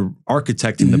when you're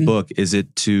architecting the book? Is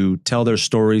it to tell their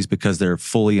stories because they're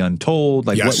fully untold?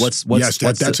 Like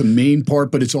that's a main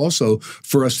part, but it's also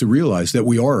for us to realize that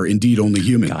we are indeed only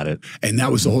human. Got it. And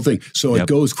that was the whole thing. So it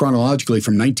goes chronologically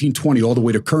from 1920 all the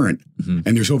way to current, and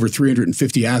there's over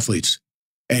 350 athletes.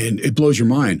 And it blows your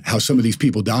mind how some of these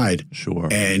people died. Sure.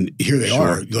 And here they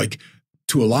are, like,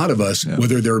 to a lot of us,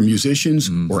 whether they're musicians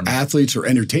or athletes or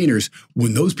entertainers,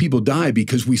 when those people die,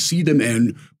 because we see them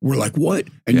and we're like, what?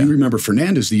 And you remember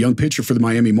Fernandez, the young pitcher for the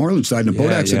Miami Marlins, died in a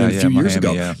boat accident a few years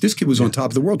ago. Yeah. This kid was on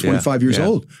top of the world, 25 years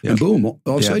old. And boom, all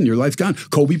of a sudden your life's gone.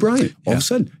 Kobe Bryant, all of a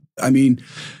sudden. I mean,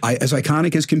 as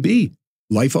iconic as can be,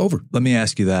 life over. Let me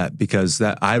ask you that, because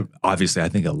I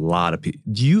think a lot of people,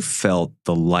 you felt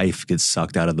the life get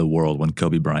sucked out of the world when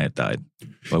Kobe Bryant died.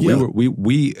 But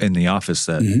we in the office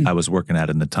that I was working at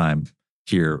in the time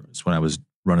here, was when I was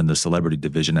running the celebrity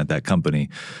division at that company.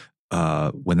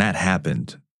 When that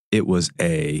happened, it was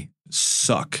a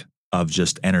suck of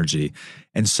just energy.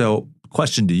 And so,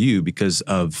 question to you, because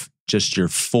of just your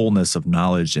fullness of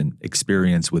knowledge and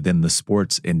experience within the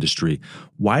sports industry,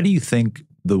 why do you think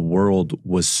the world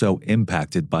was so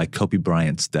impacted by Kobe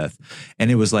Bryant's death? And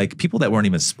it was like people that weren't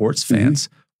even sports fans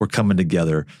were coming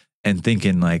together and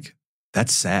thinking like,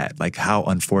 that's sad, like how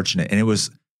unfortunate. And it was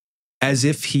as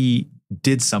if he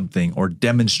did something or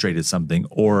demonstrated something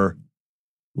or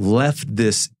left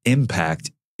this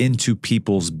impact into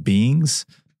people's beings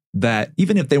that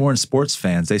even if they weren't sports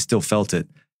fans, they still felt it.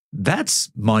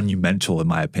 That's monumental in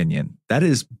my opinion. That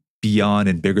is beyond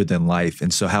and bigger than life.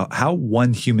 And so how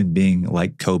one human being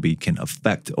like Kobe can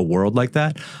affect a world like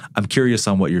that, I'm curious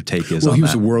on what your take is on that. Well, he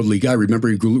was a worldly guy. Remember,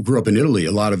 he grew up in Italy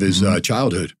a lot of his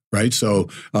childhood. right? So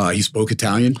he spoke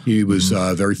Italian. He was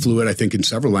very fluent, I think, in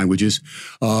several languages.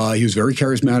 He was very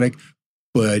charismatic,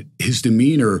 but his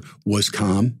demeanor was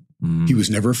calm. He was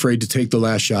never afraid to take the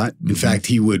last shot. In fact,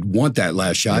 he would want that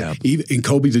last shot. Yeah. Even in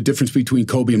Kobe, the difference between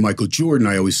Kobe and Michael Jordan,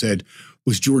 I always said,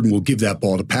 was Jordan will give that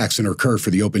ball to Paxson or Kerr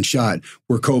for the open shot,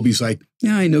 where Kobe's like,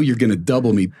 yeah, I know you're going to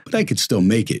double me, but I could still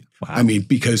make it. Wow. I mean,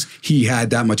 because he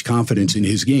had that much confidence in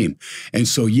his game. And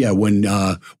so, yeah, when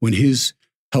his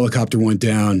helicopter went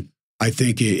down, I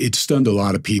think it stunned a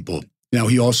lot of people. Now,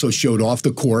 he also showed off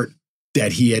the court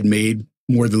that he had made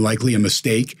more than likely a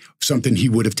mistake, something he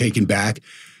would have taken back.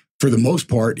 For the most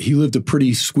part, he lived a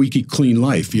pretty squeaky clean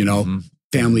life,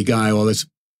 family guy, all this.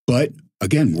 But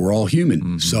again, we're all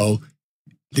human. So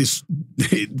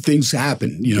things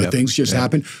happen, things just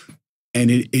happen.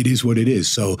 And it is what it is.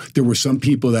 So there were some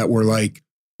people that were like,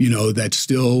 that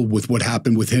still with what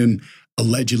happened with him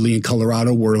allegedly in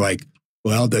Colorado were like,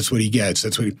 well, that's what he gets.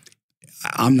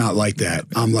 I'm not like that.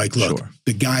 I'm like, look,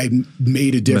 the guy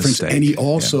made a difference. And he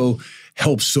also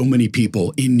helped so many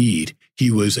people in need. He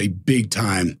was a big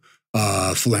time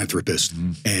philanthropist.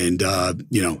 And,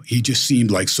 he just seemed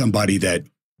like somebody that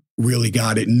really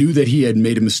got it, knew that he had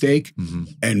made a mistake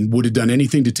and would have done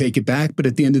anything to take it back. But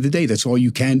at the end of the day, that's all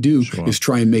you can do is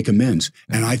try and make amends.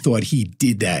 And I thought he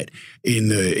did that in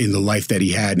the life that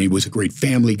he had. And he was a great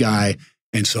family guy.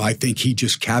 And so I think he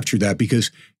just captured that because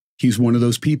he's one of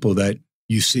those people that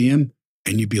you see him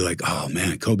and you'd be like, oh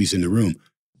man, Kobe's in the room.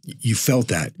 You felt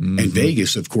that. And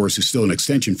Vegas, of course, is still an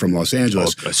extension from Los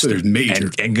Angeles. So there's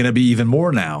major. And going to be even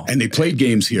more now. And they played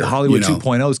games here. The Hollywood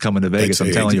 2.0 is coming to Vegas.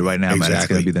 I'm telling you right now, man, it's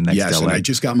going to be the next LA. And I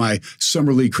just got my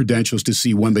Summer League credentials to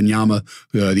see Wembanyama,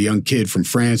 the young kid from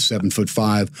France,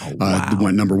 7'5",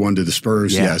 went number 1 to the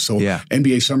Spurs. So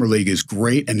NBA Summer League is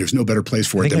great, and there's no better place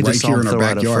for it than right here in our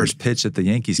backyard. First pitch at the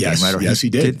Yankees game, right? Yes, he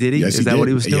did. Did he? Yes, is that what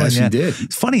he was doing? Yes, he did.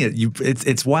 It's funny.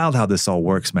 It's wild how this all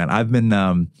works, man.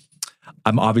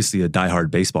 I'm obviously a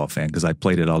diehard baseball fan because I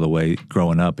played it all the way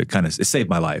growing up. It saved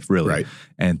my life, really. Right.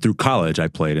 And through college, I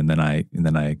played, and then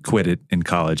I quit it in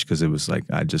college because it was like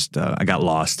I got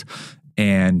lost.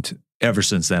 And ever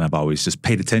since then, I've always just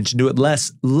paid attention to it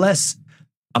less.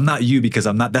 I'm not you because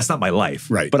that's not my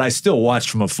life. Right. But I still watched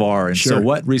from afar. And so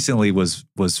what recently was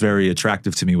very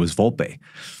attractive to me was Volpe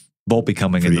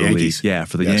coming into the league. Yeah,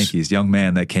 for the Yankees. Young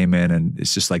man that came in, and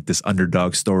it's just like this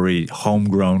underdog story,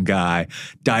 homegrown guy,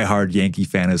 diehard Yankee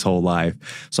fan his whole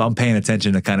life. So I'm paying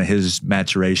attention to kind of his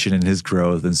maturation and his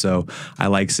growth. And so I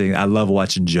love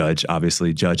watching Judge.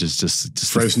 Obviously, Judge is just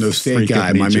Fresno State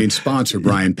guy. My main sponsor,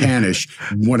 Brian Panish,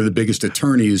 one of the biggest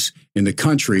attorneys in the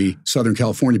country, Southern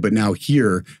California, but now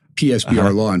here,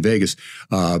 PSBR Law in Vegas,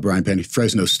 Brian Penny,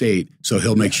 Fresno State. So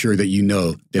he'll make sure that you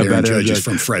know that Aaron Judge is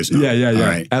from Fresno. Yeah.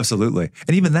 Right. Absolutely.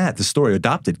 And even the story,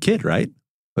 adopted kid, right?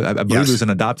 I believe it was an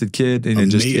adopted kid. And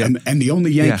and the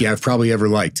only Yankee I've probably ever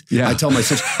liked. Yeah. I tell my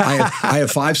sister, I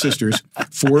have 5 sisters.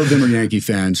 4 of them are Yankee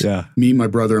fans. Yeah. Me, my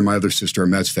brother, and my other sister are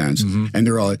Mets fans. And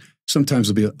they're all, sometimes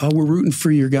they'll be like, oh, we're rooting for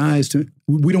your guys.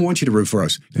 We don't want you to root for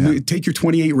us. Take your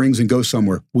 28 rings and go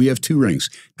somewhere. We have 2 rings,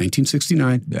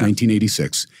 1969,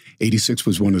 1986. 86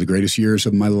 was one of the greatest years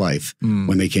of my life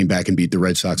when they came back and beat the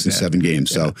Red Sox in 7 games.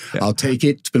 So I'll take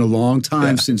it. It's been a long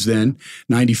time since then.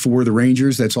 94, the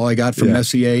Rangers, that's all I got from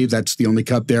Messier. That's the only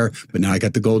cup there. But now I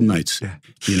got the Golden Knights,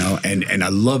 and I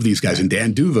love these guys. And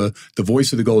Dan Duva, the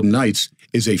voice of the Golden Knights,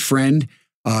 is a friend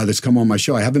that's come on my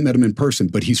show. I haven't met him in person,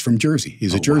 but he's from Jersey.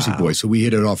 He's a Jersey boy. So we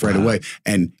hit it off right away.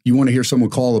 And you want to hear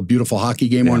someone call a beautiful hockey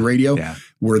game on radio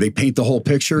where they paint the whole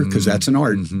picture? Because that's an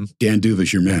art. Dan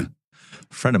Duva's your man.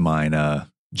 A friend of mine,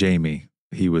 Jamie,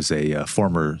 he was a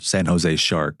former San Jose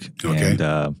Shark. Okay.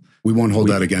 And we won't hold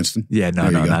that against him. Yeah, no,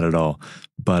 not at all.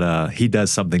 But he does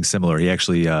something similar. He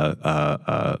actually,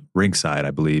 ringside,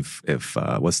 I believe,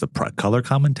 what's the color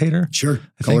commentator? Sure.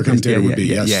 Color commentator would be,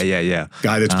 yes. Yeah.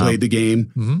 Guy that's played the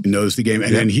game, knows the game.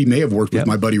 And then he may have worked with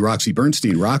my buddy Roxy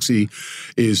Bernstein. Roxy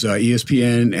is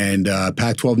ESPN and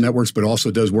Pac-12 networks, but also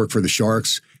does work for the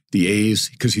Sharks, the A's,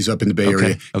 because he's up in the Bay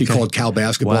Area. He called Cal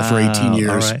basketball for 18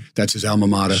 years. Right. That's his alma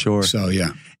mater. Sure. So,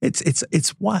 yeah.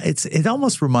 It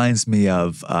almost reminds me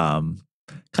of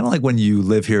kind of like when you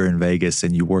live here in Vegas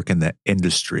and you work in the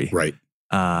industry. Right.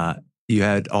 You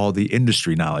had all the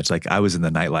industry knowledge. Like I was in the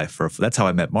nightlife that's how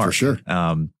I met Mark. For sure.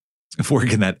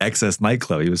 Working at XS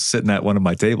nightclub. He was sitting at one of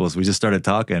my tables. We just started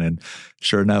talking, and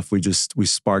sure enough, we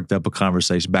sparked up a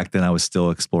conversation. Back then I was still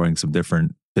exploring some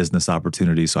different business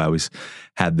opportunities. So I always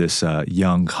had this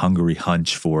young, hungry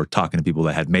hunch for talking to people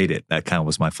that had made it. That kind of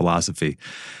was my philosophy.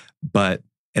 But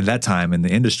at that time in the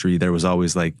industry, there was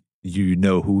always like, you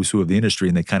know who's who of the industry,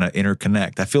 and they kind of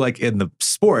interconnect. I feel like in the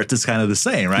sports, it's kind of the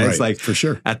same, right? It's like for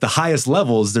sure. At the highest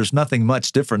levels, there's nothing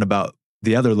much different about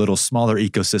the other little smaller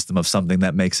ecosystem of something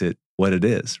that makes it what it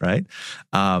is, right?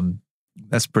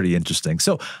 That's pretty interesting.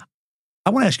 So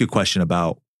I want to ask you a question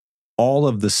about all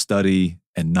of the study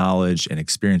and knowledge and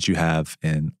experience you have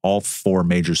in all 4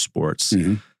 major sports.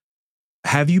 Mm-hmm.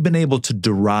 Have you been able to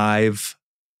derive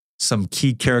some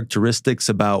key characteristics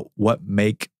about what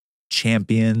make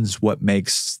champions, what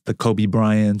makes the Kobe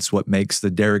Bryants, what makes the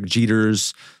Derek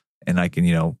Jeters, and I can,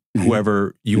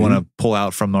 whoever you want to pull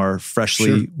out from our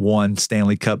freshly won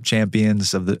Stanley Cup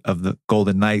champions of the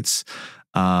Golden Knights,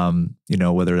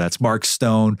 whether that's Mark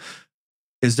Stone.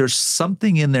 Is there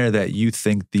something in there that you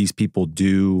think these people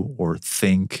do or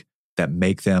think that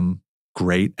make them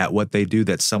great at what they do,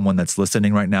 that someone that's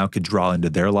listening right now could draw into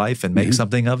their life and make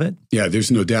something of it? Yeah,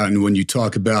 there's no doubt. And when you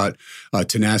talk about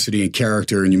tenacity and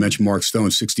character, and you mentioned Mark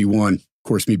Stone, 61, of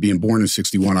course, me being born in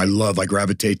 61, I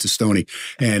gravitate to Stoney.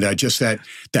 And just that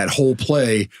whole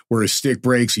play where his stick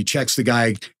breaks, he checks the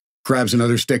guy, grabs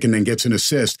another stick, and then gets an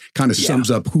assist, kind of sums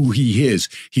up who he is.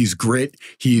 He's grit.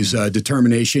 He's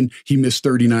determination. He missed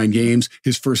 39 games.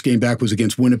 His first game back was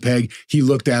against Winnipeg. He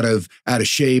looked out of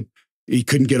shape. He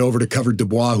couldn't get over to cover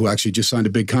Dubois, who actually just signed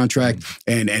a big contract,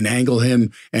 and angle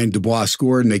him. And Dubois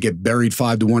scored, and they get buried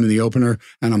 5-1 in the opener.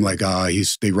 And I'm like,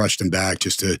 they rushed him back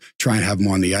just to try and have him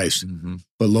on the ice. Mm-hmm.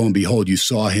 But lo and behold, you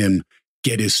saw him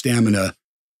get his stamina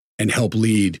and help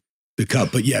lead the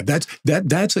cup. But yeah,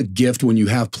 that's a gift when you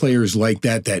have players like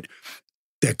that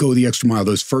go the extra mile.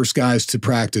 Those first guys to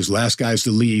practice, last guys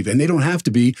to leave, and they don't have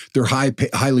to be. They're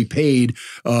highly paid.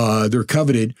 They're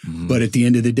coveted. Mm-hmm. But at the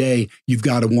end of the day, you've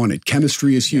got to want it.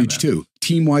 Chemistry is huge too.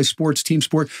 Team-wise sports, team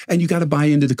sport, and you got to buy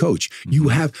into the coach.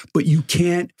 Mm-hmm. But you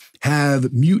can't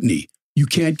have mutiny. You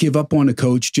can't give up on a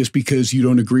coach just because you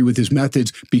don't agree with his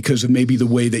methods, because of maybe the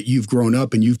way that you've grown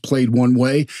up and you've played one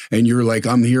way, and you're like,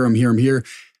 I'm here.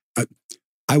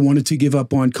 I wanted to give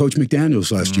up on Coach McDaniels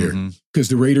last year because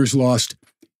the Raiders lost,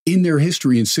 in their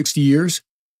history in 60 years,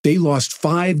 they lost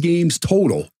 5 games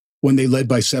total when they led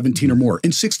by 17 or more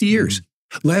in 60 years.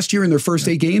 Last year in their first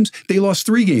 8 games, they lost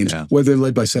 3 games where they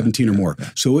led by 17 or more.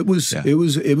 So it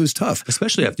was tough.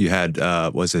 Especially after you had,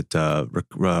 was it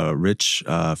Rich,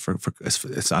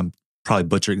 I'm probably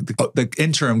butchering the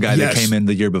interim guy that came in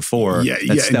the year before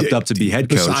that stepped up to be head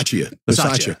coach.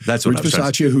 Bisaccia. That's what Rich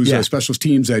Bisaccia, who's special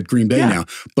teams at Green Bay now.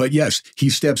 But yes, he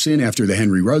steps in after the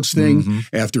Henry Ruggs thing,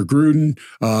 after Gruden,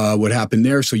 what happened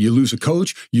there. So you lose a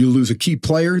coach, you lose a key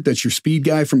player, that's your speed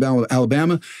guy from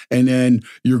Alabama, and then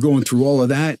you're going through all of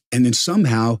that, and then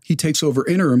somehow he takes over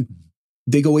interim.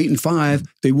 They go 8-5.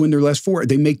 They win their last 4.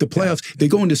 They make the playoffs. They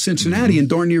go into Cincinnati and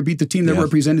darn near beat the team that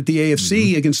represented the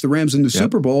AFC against the Rams in the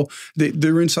Super Bowl.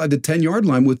 They're inside the 10-yard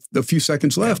line with a few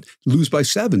seconds left, lose by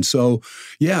 7. So,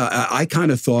 yeah, I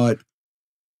kind of thought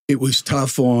it was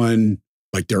tough on,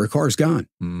 like, Derek Carr's gone.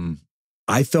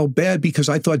 I felt bad because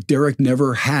I thought Derek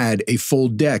never had a full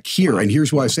deck here. And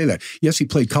here's why I say that. Yes, he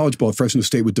played college ball at Fresno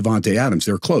State with Devontae Adams.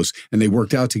 They're close, and they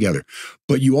worked out together.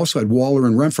 But you also had Waller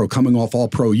and Renfro coming off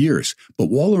all-pro years. But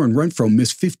Waller and Renfro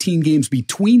missed 15 games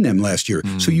between them last year.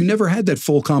 So you never had that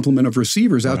full complement of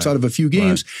receivers outside of a few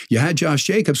games. You had Josh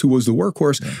Jacobs, who was the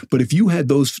workhorse. But if you had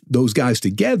those guys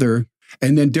together,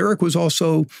 and then Derek was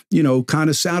also, kind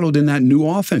of saddled in that new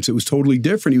offense. It was totally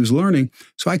different. He was learning.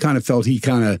 So I kind of felt he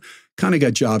kind of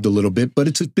got jobbed a little bit, but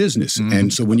it's a business.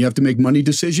 And so when you have to make money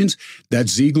decisions,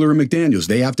 that's Ziegler and McDaniels.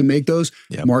 They have to make those.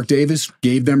 Mark Davis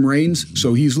gave them reins,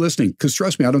 so he's listening. Because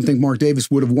trust me, I don't think Mark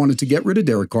Davis would have wanted to get rid of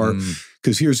Derek Carr.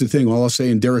 Because here's the thing, all I'll say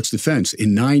in Derek's defense,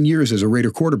 in 9 years as a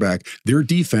Raider quarterback, their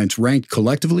defense ranked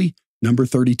collectively number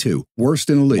 32, worst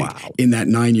in the league in that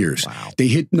 9 years. They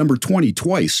hit number 20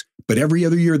 twice, but every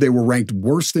other year they were ranked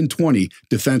worse than 20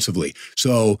 defensively.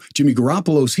 So Jimmy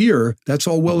Garoppolo's here. That's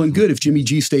all well and good if Jimmy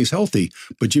G stays healthy.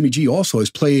 But Jimmy G also has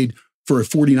played for a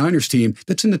 49ers team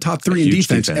that's in the top 3 in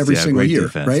defense every single year,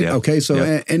 right? Okay, so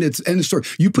and it's end of story.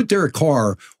 You put Derek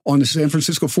Carr on the San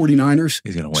Francisco 49ers,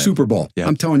 he's gonna win. Super Bowl.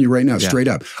 I'm telling you right now, straight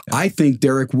up. I think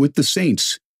Derek with the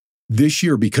Saints this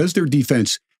year, because their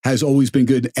defense has always been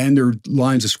good and their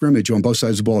lines of scrimmage on both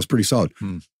sides of the ball is pretty solid.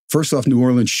 First off, New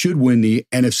Orleans should win the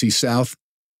NFC South.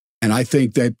 And I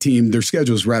think that team, their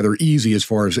schedule is rather easy as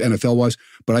far as NFL-wise,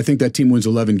 but I think that team wins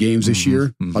 11 games this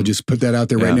year. I'll just put that out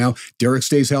there right now. Derek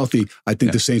stays healthy. I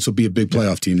think the Saints will be a big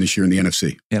playoff team this year in the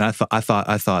NFC. And I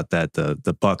thought that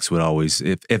the Bucks would always,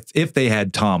 if they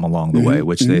had Tom along the way,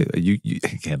 which they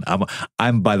again,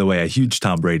 I'm by the way a huge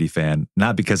Tom Brady fan,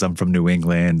 not because I'm from New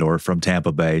England or from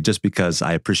Tampa Bay, just because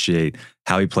I appreciate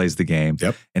how he plays the game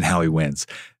and how he wins.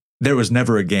 there was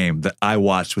never a game that I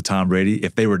watched with Tom Brady,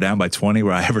 if they were down by 20,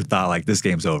 where I ever thought, like, this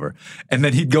game's over. And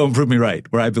then he'd go and prove me right,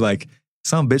 where I'd be like,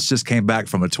 some bitch just came back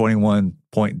from a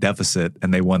 21-point deficit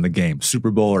and they won the game,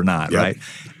 Super Bowl or not, right?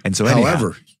 And so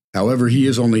However, he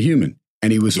is only human.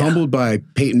 And he was humbled by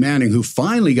Peyton Manning, who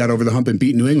finally got over the hump and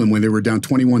beat New England when they were down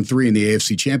 21-3 in the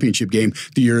AFC Championship game,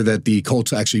 the year that the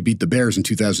Colts actually beat the Bears in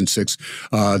 2006.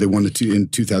 They won in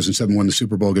 2007, won the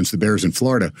Super Bowl against the Bears in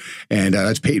Florida. And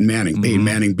that's Peyton Manning. Peyton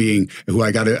Manning being who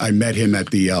I met him at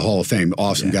the Hall of Fame.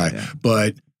 Awesome guy. Yeah.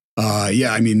 But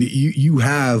I mean, you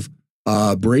have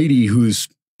Brady, who's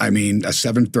a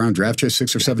 7th-round draft choice,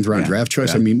 6th or 7th-round draft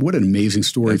choice. I mean, what an amazing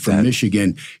story from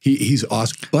Michigan. He's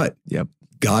awesome. But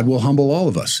God will humble all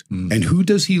of us. And who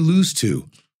does he lose to?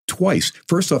 Twice.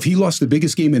 First off, he lost the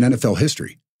biggest game in NFL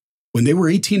history when they were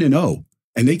 18-0.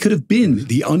 And they could have been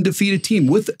the undefeated team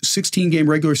with 16-game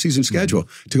regular season schedule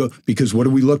to go, because what do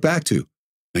we look back to?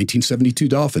 1972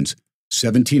 Dolphins,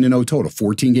 17-0 total,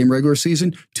 14-game regular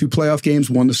season, 2 playoff games,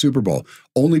 won the Super Bowl.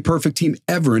 Only perfect team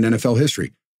ever in NFL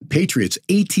history. Patriots,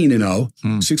 18-0,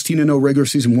 16-0 regular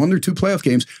season, won their 2 playoff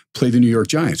games, play the New York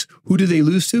Giants. Who do they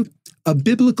lose to? A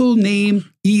biblical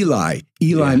name, Eli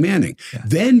Manning. Yeah.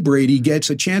 Then Brady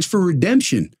gets a chance for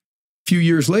redemption a few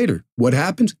years later. What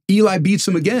happens? Eli beats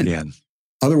him again. Yeah.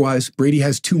 Otherwise, Brady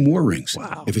has 2 more rings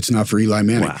if it's not for Eli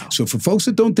Manning. So for folks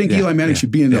that don't think Eli Manning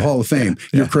should be in the Hall of Fame,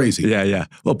 you're crazy. Yeah.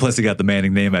 Well, plus he got the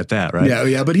Manning name at that, right?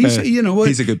 Yeah, but he's, you know what?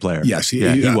 He's a good player. Yes, he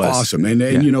was. Awesome. And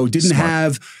you know, didn't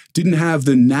have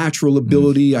the natural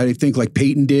ability, I think, like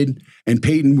Peyton did. And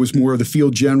Peyton was more of the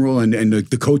field general and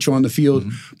the coach on the field.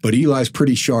 But Eli's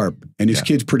pretty sharp, and his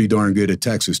kid's pretty darn good at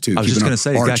Texas, too. I was just going to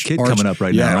say, he's got a kid coming up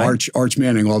right now, right? Arch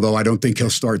Manning, although I don't think he'll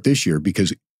start this year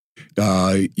because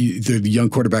the young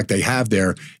quarterback they have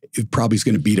there probably is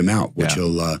going to beat him out, which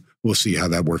we'll see how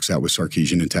that works out with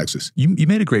Sarkisian in Texas. You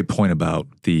made a great point about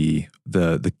the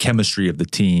chemistry of the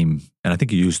team, and I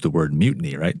think you used the word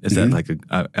mutiny, right? Is that like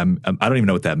I don't even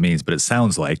know what that means, but it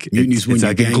sounds like mutiny's when you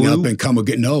like gang up and come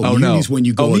again. No, mutiny's when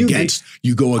you go against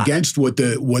what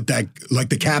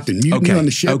the captain mutiny on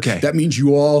the ship. That means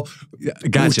you all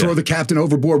throw the captain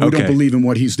overboard. We don't believe in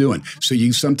what he's doing. So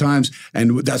you sometimes,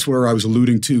 and that's where I was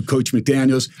alluding to Coach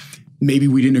McDaniels. Maybe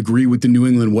we didn't agree with the New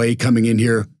England way coming in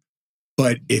here,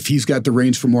 but if he's got the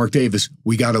reins for Mark Davis,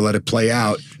 we got to let it play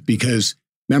out because.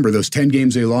 Remember, those 10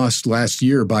 games they lost last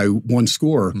year by 1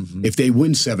 score, if they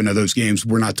win 7 of those games,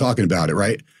 we're not talking about it,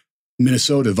 right?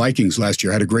 Minnesota Vikings last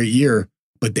year had a great year,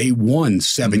 but they won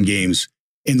 7 games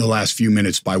in the last few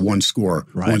minutes by 1 score,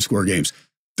 1-score games.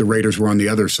 The Raiders were on the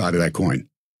other side of that coin.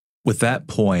 With that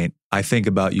point, I think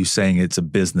about you saying it's a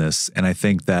business, and I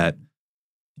think that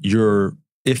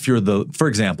for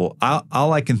example,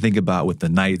 all I can think about with the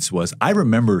Knights was, I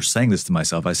remember saying this to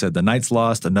myself. I said, the Knights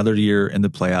lost another year in the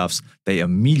playoffs. They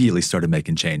immediately started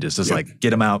making changes. It's like,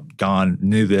 get them out, gone,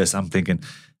 knew this. I'm thinking,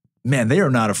 man, they are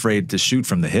not afraid to shoot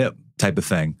from the hip type of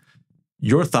thing.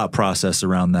 Your thought process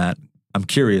around that, I'm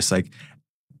curious, like,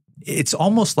 it's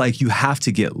almost like you have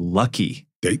to get lucky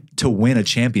to win a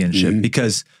championship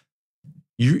because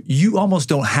you almost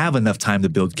don't have enough time to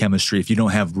build chemistry if you don't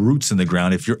have roots in the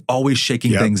ground, if you're always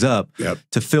shaking things up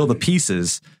to fill the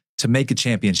pieces to make a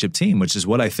championship team, which is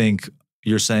what I think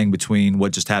you're saying between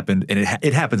what just happened, and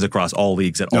it happens across all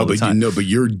leagues all the time. But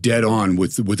you're dead on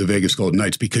with the Vegas Golden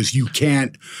Knights because you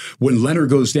can't, when Leonard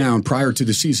goes down prior to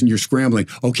the season, you're scrambling.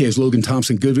 Okay, is Logan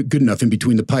Thompson good enough in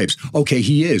between the pipes? Okay,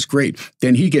 he is, great.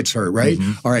 Then he gets hurt, right?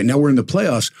 All right, now we're in the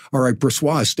playoffs. All right,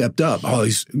 Brossoit stepped up. Oh,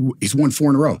 he's won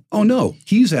 4 in a row. Oh no,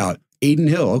 he's out. Aiden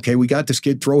Hill, okay, we got this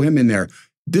kid, throw him in there.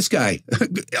 This guy,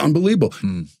 unbelievable.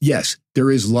 Yes, there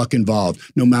is luck involved.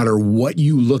 No matter what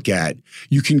you look at,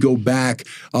 you can go back,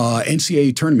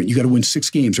 NCAA tournament, you got to win 6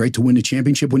 games, right, to win the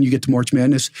championship when you get to March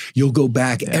Madness. You'll go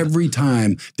back every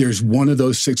time there's one of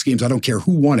those 6 games, I don't care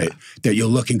who won it, that you'll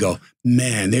look and go,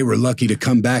 man, they were lucky to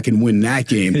come back and win that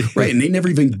game, right? And they never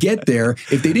even get there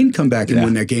if they didn't come back and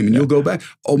win that game. And you'll go back.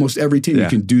 Almost every team you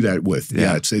can do that with.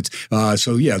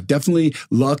 So definitely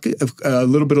luck, a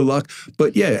little bit of luck.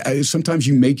 But sometimes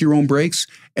you make your own breaks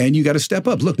and you got to step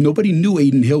up. Look, nobody knew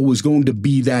Aiden Hill was going to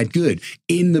be that good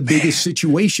in the biggest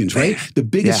situations, right? The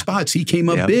biggest spots, he came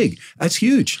up big. That's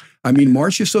huge. I mean,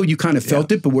 Marcia, so you kind of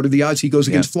felt it, but what are the odds he goes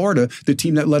against Florida, the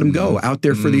team that let him go out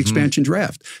there for the expansion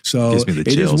draft? So it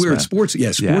is weird. Man.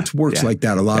 Sports works like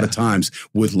that a lot of times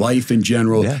with life in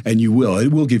general, and it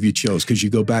will give you chills because you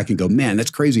go back and go, man,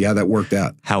 that's crazy how that worked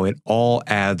out. How it all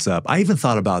adds up. I even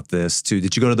thought about this too.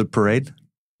 Did you go to the parade?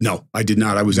 No, I did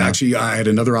not. I was actually, I had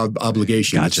another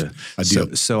obligation. Gotcha.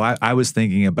 So I was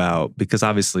thinking about, because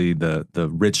obviously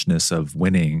the richness of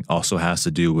winning also has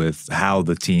to do with how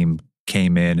the team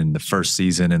came in the first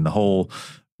season and the whole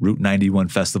Route 91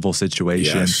 festival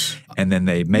situation. Yes. And then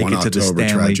they make it to the Stanley.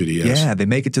 Tragedy, yes. Yeah, they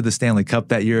make it to the Stanley Cup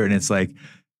that year. And it's like,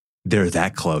 they're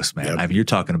that close, man. Yep. I mean, you're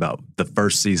talking about the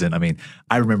first season. I mean,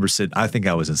 I remember I think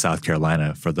I was in South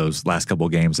Carolina for those last couple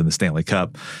of games in the Stanley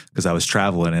Cup because I was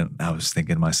traveling and I was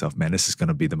thinking to myself, man, this is going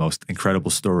to be the most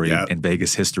incredible story in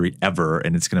Vegas history ever.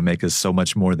 And it's going to make us so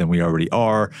much more than we already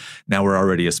are. Now we're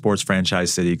already a sports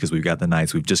franchise city because we've got the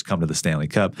Knights. We've just come to the Stanley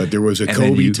Cup. But there was a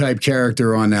Kobe-type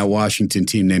character on that Washington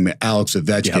team named Alex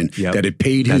Ovechkin that had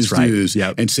paid his dues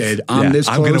and said, I'm this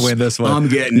close. I'm going to win this one. I'm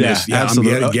getting this. Yeah,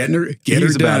 absolutely. I'm getting her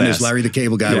done, as Larry the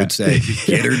Cable Guy would say.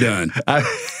 Get her done.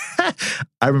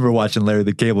 I remember watching Larry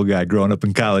the Cable Guy growing up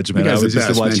in college, man. I was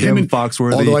used to watch him and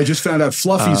Foxworthy. Although I just found out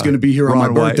Fluffy's going to be here on my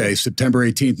birthday, September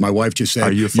 18th. My wife just said,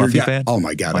 "Are you a Fluffy fan?" Oh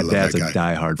my God, I love that guy. My dad's a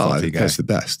diehard Fluffy guy. That's the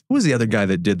best. Who was the other guy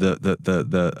that did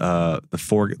the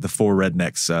four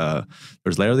rednecks?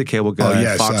 There's Larry the Cable Guy,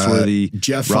 Foxworthy,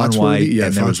 Jeff Ron White,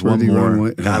 and there was one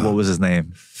more. God, what was his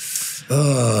name?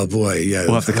 Oh boy, yeah.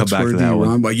 We'll have to come back to that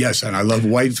one. But yes, and I love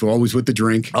White, so always with the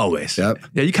drink. Always. Yep.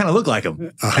 Yeah, you kind of look like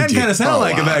him. And kind of sound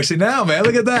like him actually now, man.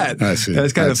 Look at that. That's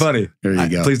kind of funny. There you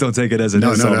go. Please don't take it as an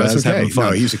insult. No, that's okay. Fun.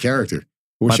 No, he's a character.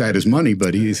 Wish I had his money,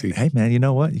 but he's. Hey, man, you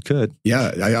know what? You could.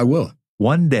 Yeah, I will.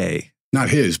 One day. Not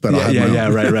his, but I'll have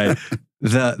my own. Right.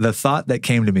 The thought that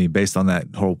came to me based on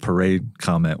that whole parade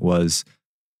comment was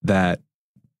that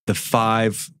the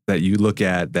five that you look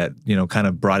at that, kind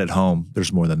of brought it home,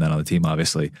 there's more than that on the team,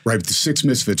 obviously. Right, but the six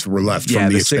misfits were left from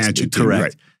the expansion team. Correct.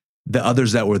 Right. The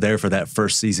others that were there for that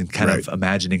first season, kind of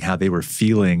imagining how they were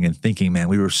feeling and thinking, man,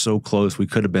 we were so close. We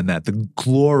could have been that. The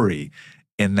glory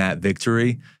in that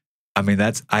victory. I mean,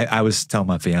 I was telling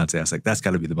my fiance, I was like, that's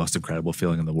got to be the most incredible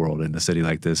feeling in the world in a city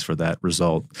like this for that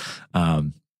result.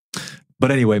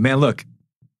 But anyway, man, look.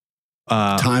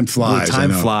 Time flies.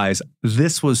 Time flies.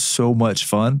 This was so much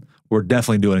fun. We're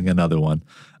definitely doing another one.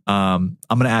 I'm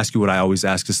going to ask you what I always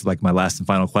ask. This is like my last and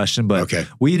final question, but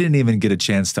we didn't even get a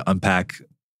chance to unpack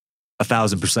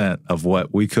 1,000% of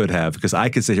what we could have, because I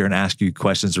could sit here and ask you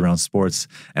questions around sports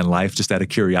and life just out of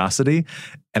curiosity,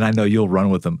 and I know you'll run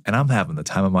with them. And I'm having the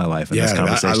time of my life in this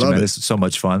conversation. I love it. This is so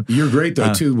much fun. You're great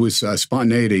though too with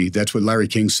spontaneity. That's what Larry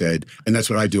King said, and that's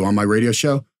what I do on my radio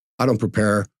show. I don't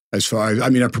prepare as far as I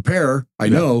prepare. I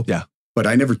know, but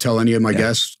I never tell any of my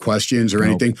guests questions or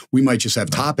anything. We might just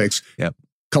have topics.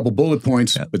 Couple bullet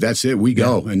points, but that's it. We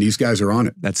go, and these guys are on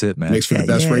it. That's it, man. Makes for the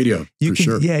best radio, for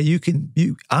sure. Yeah, you can.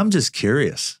 I'm just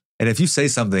curious, and if you say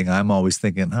something, I'm always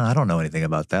thinking, I don't know anything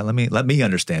about that. Let me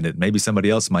understand it. Maybe somebody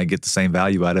else might get the same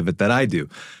value out of it that I do,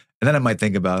 and then I might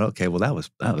think about, okay, well that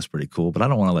was pretty cool, but I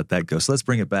don't want to let that go. So let's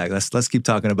bring it back. Let's keep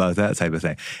talking about that type of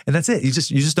thing, and that's it. You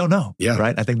just don't know,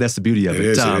 right? I think that's the beauty of it.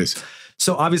 It is.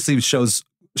 So obviously, show's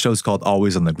called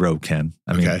Always on the Grow, Ken.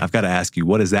 I mean, I've got to ask you,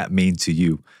 what does that mean to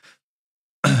you?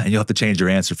 And you'll have to change your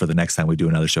answer for the next time we do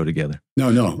another show together.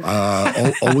 No.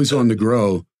 Always on the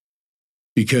grow,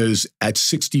 because at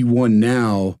 61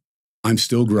 now, I'm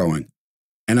still growing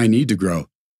and I need to grow.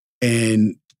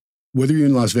 And whether you're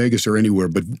in Las Vegas or anywhere,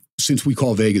 but since we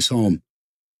call Vegas home,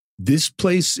 this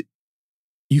place,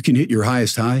 you can hit your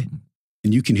highest high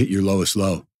and you can hit your lowest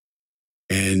low.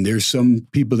 And there's some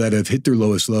people that have hit their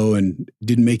lowest low and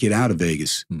didn't make it out of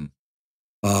Vegas.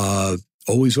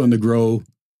 Always on the grow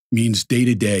means day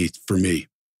to day for me.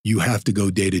 You have to go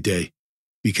day to day,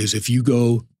 because if you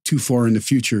go too far in the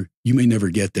future, you may never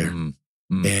get there.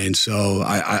 And so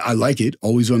I like it.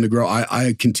 Always on the grow.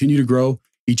 I continue to grow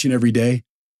each and every day.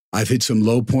 I've hit some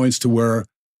low points to where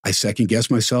I second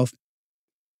guess myself.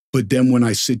 But then when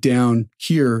I sit down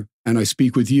here and I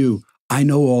speak with you, I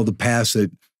know all the paths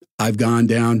that I've gone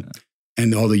down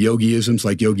and all the yogiisms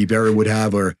like Yogi Berra would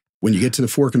have, or when you get to the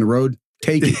fork in the road,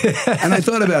 take it. And I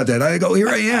thought about that. I go, here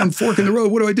I am, fork in the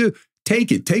road. What do I do?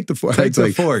 Take it. Take the fork. Take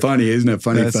the fork. Funny, isn't it?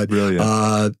 Funny. That's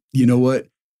brilliant. You know what?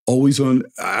 Always on,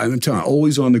 I'm telling you,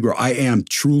 always on the grow. I am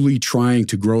truly trying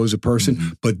to grow as a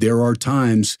person, but there are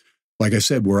times, like I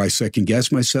said, where I second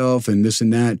guess myself and this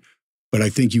and that. But I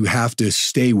think you have to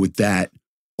stay with that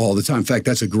all the time. In fact,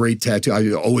 that's a great tattoo.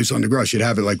 I always on the grow. I should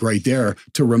have it like right there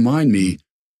to remind me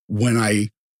when I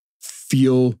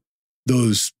feel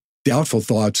those doubtful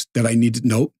thoughts that I need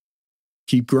to,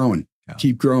 keep growing,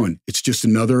 keep growing. It's just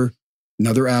another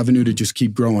avenue to just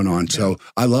keep growing on. So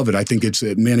I love it. I think it's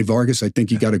Manny Vargas. I think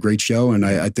you got a great show, and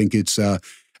I think it's.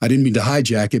 I didn't mean to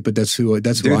hijack it, but that's who I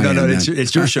am. No,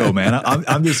 it's your show, man.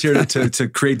 I'm just here to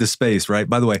create the space, right?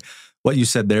 By the way, what you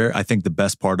said there, I think the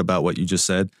best part about what you just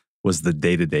said was the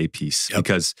day-to-day piece,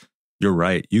 because you're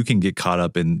right. You can get caught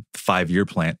up in 5-year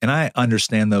plan, and I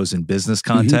understand those in business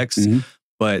context,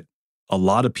 but a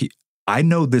lot of people, I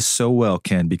know this so well,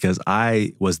 Ken, because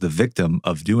I was the victim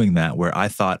of doing that, where I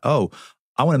thought, oh,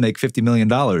 I want to make $50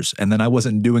 million. And then I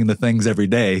wasn't doing the things every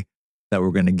day that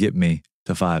were going to get me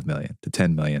to 5 million, to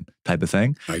 10 million type of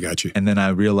thing. I got you. And then I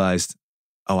realized,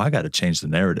 oh, I got to change the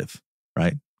narrative,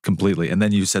 right? Completely. And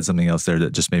then you said something else there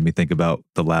that just made me think about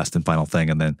the last and final thing.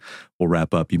 And then we'll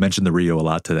wrap up. You mentioned the Rio a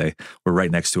lot today. We're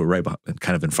right next to it, right behind,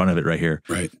 kind of in front of it right here.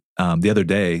 Right. The other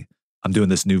day, I'm doing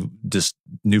this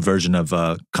new version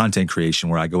of content creation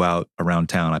where I go out around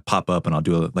town, I pop up and I'll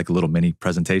do a little mini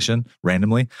presentation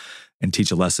randomly and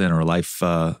teach a lesson or a life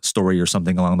story or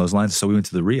something along those lines. So we went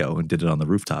to the Rio and did it on the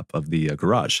rooftop of the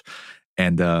garage.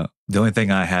 And the only thing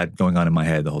I had going on in my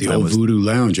head the whole time was Voodoo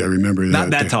Lounge. I remember that. Not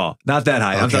that tall, not that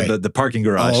high. Okay. I'm talking the parking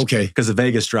garage. Oh, okay. Because the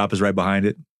Vegas drop is right behind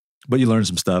it. But you learn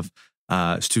some stuff.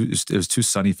 It was too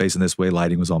sunny facing this way.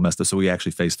 Lighting was all messed up. So we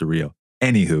actually faced the Rio.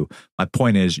 Anywho, my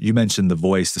point is, you mentioned the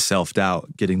voice, the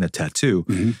self-doubt, getting the tattoo.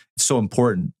 Mm-hmm. It's so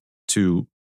important to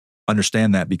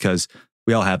understand that because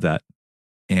we all have that.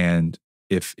 And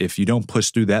if you don't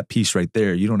push through that piece right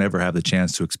there, you don't ever have the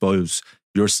chance to expose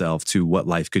yourself to what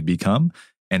life could become.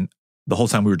 And the whole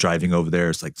time we were driving over there,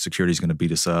 it's like security's going to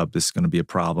beat us up. This is going to be a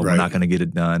problem. Right. We're not going to get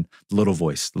it done. Little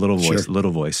voice, little voice, Sure.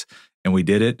 little voice. And we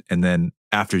did it. And then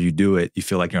after you do it, you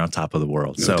feel like you're on top of the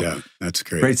world. No so doubt. That's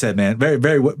great. Great said, man. Very,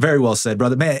 very, very well said,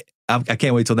 brother. Man, I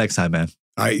can't wait till next time, man.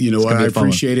 You know what? I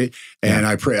appreciate it. And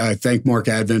I thank Mark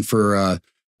Advent for,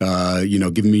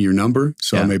 giving me your number.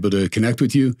 So I'm able to connect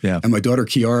with you. Yeah. And my daughter,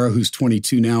 Kiara, who's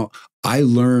 22 now, I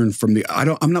learn from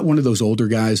I'm not one of those older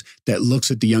guys that looks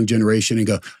at the young generation and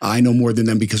go, I know more than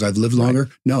them because I've lived longer.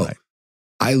 Right. No. Right.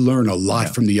 I learn a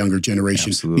lot from the younger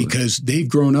generation because they've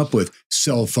grown up with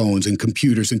cell phones and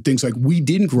computers and things like we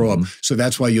didn't grow up. So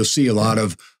that's why you'll see a lot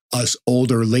of us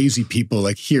older, lazy people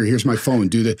like, here's my phone,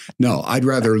 do that. No, I'd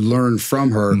rather learn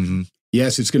from her. Mm-hmm.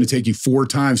 Yes, it's going to take you 4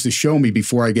 times to show me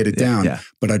before I get it down,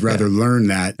 but I'd rather learn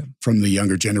that from the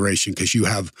younger generation because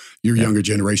your younger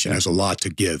generation has a lot to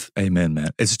give. Amen, man.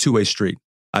 It's a two-way street.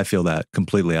 I feel that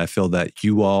completely. I feel that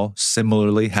you all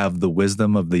similarly have the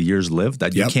wisdom of the years lived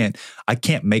that I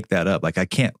can't make that up. Like I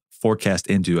can't forecast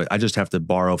into it. I just have to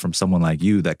borrow from someone like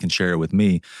you that can share it with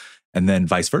me and then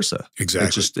vice versa.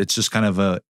 Exactly. It's just kind of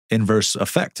a inverse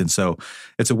effect. And so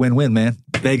it's a win-win, man.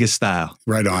 Vegas style.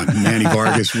 Right on. Manny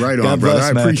Vargas, right on, brother. I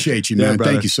appreciate you, man.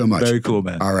 Thank you so much. Very cool,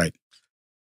 man. All right.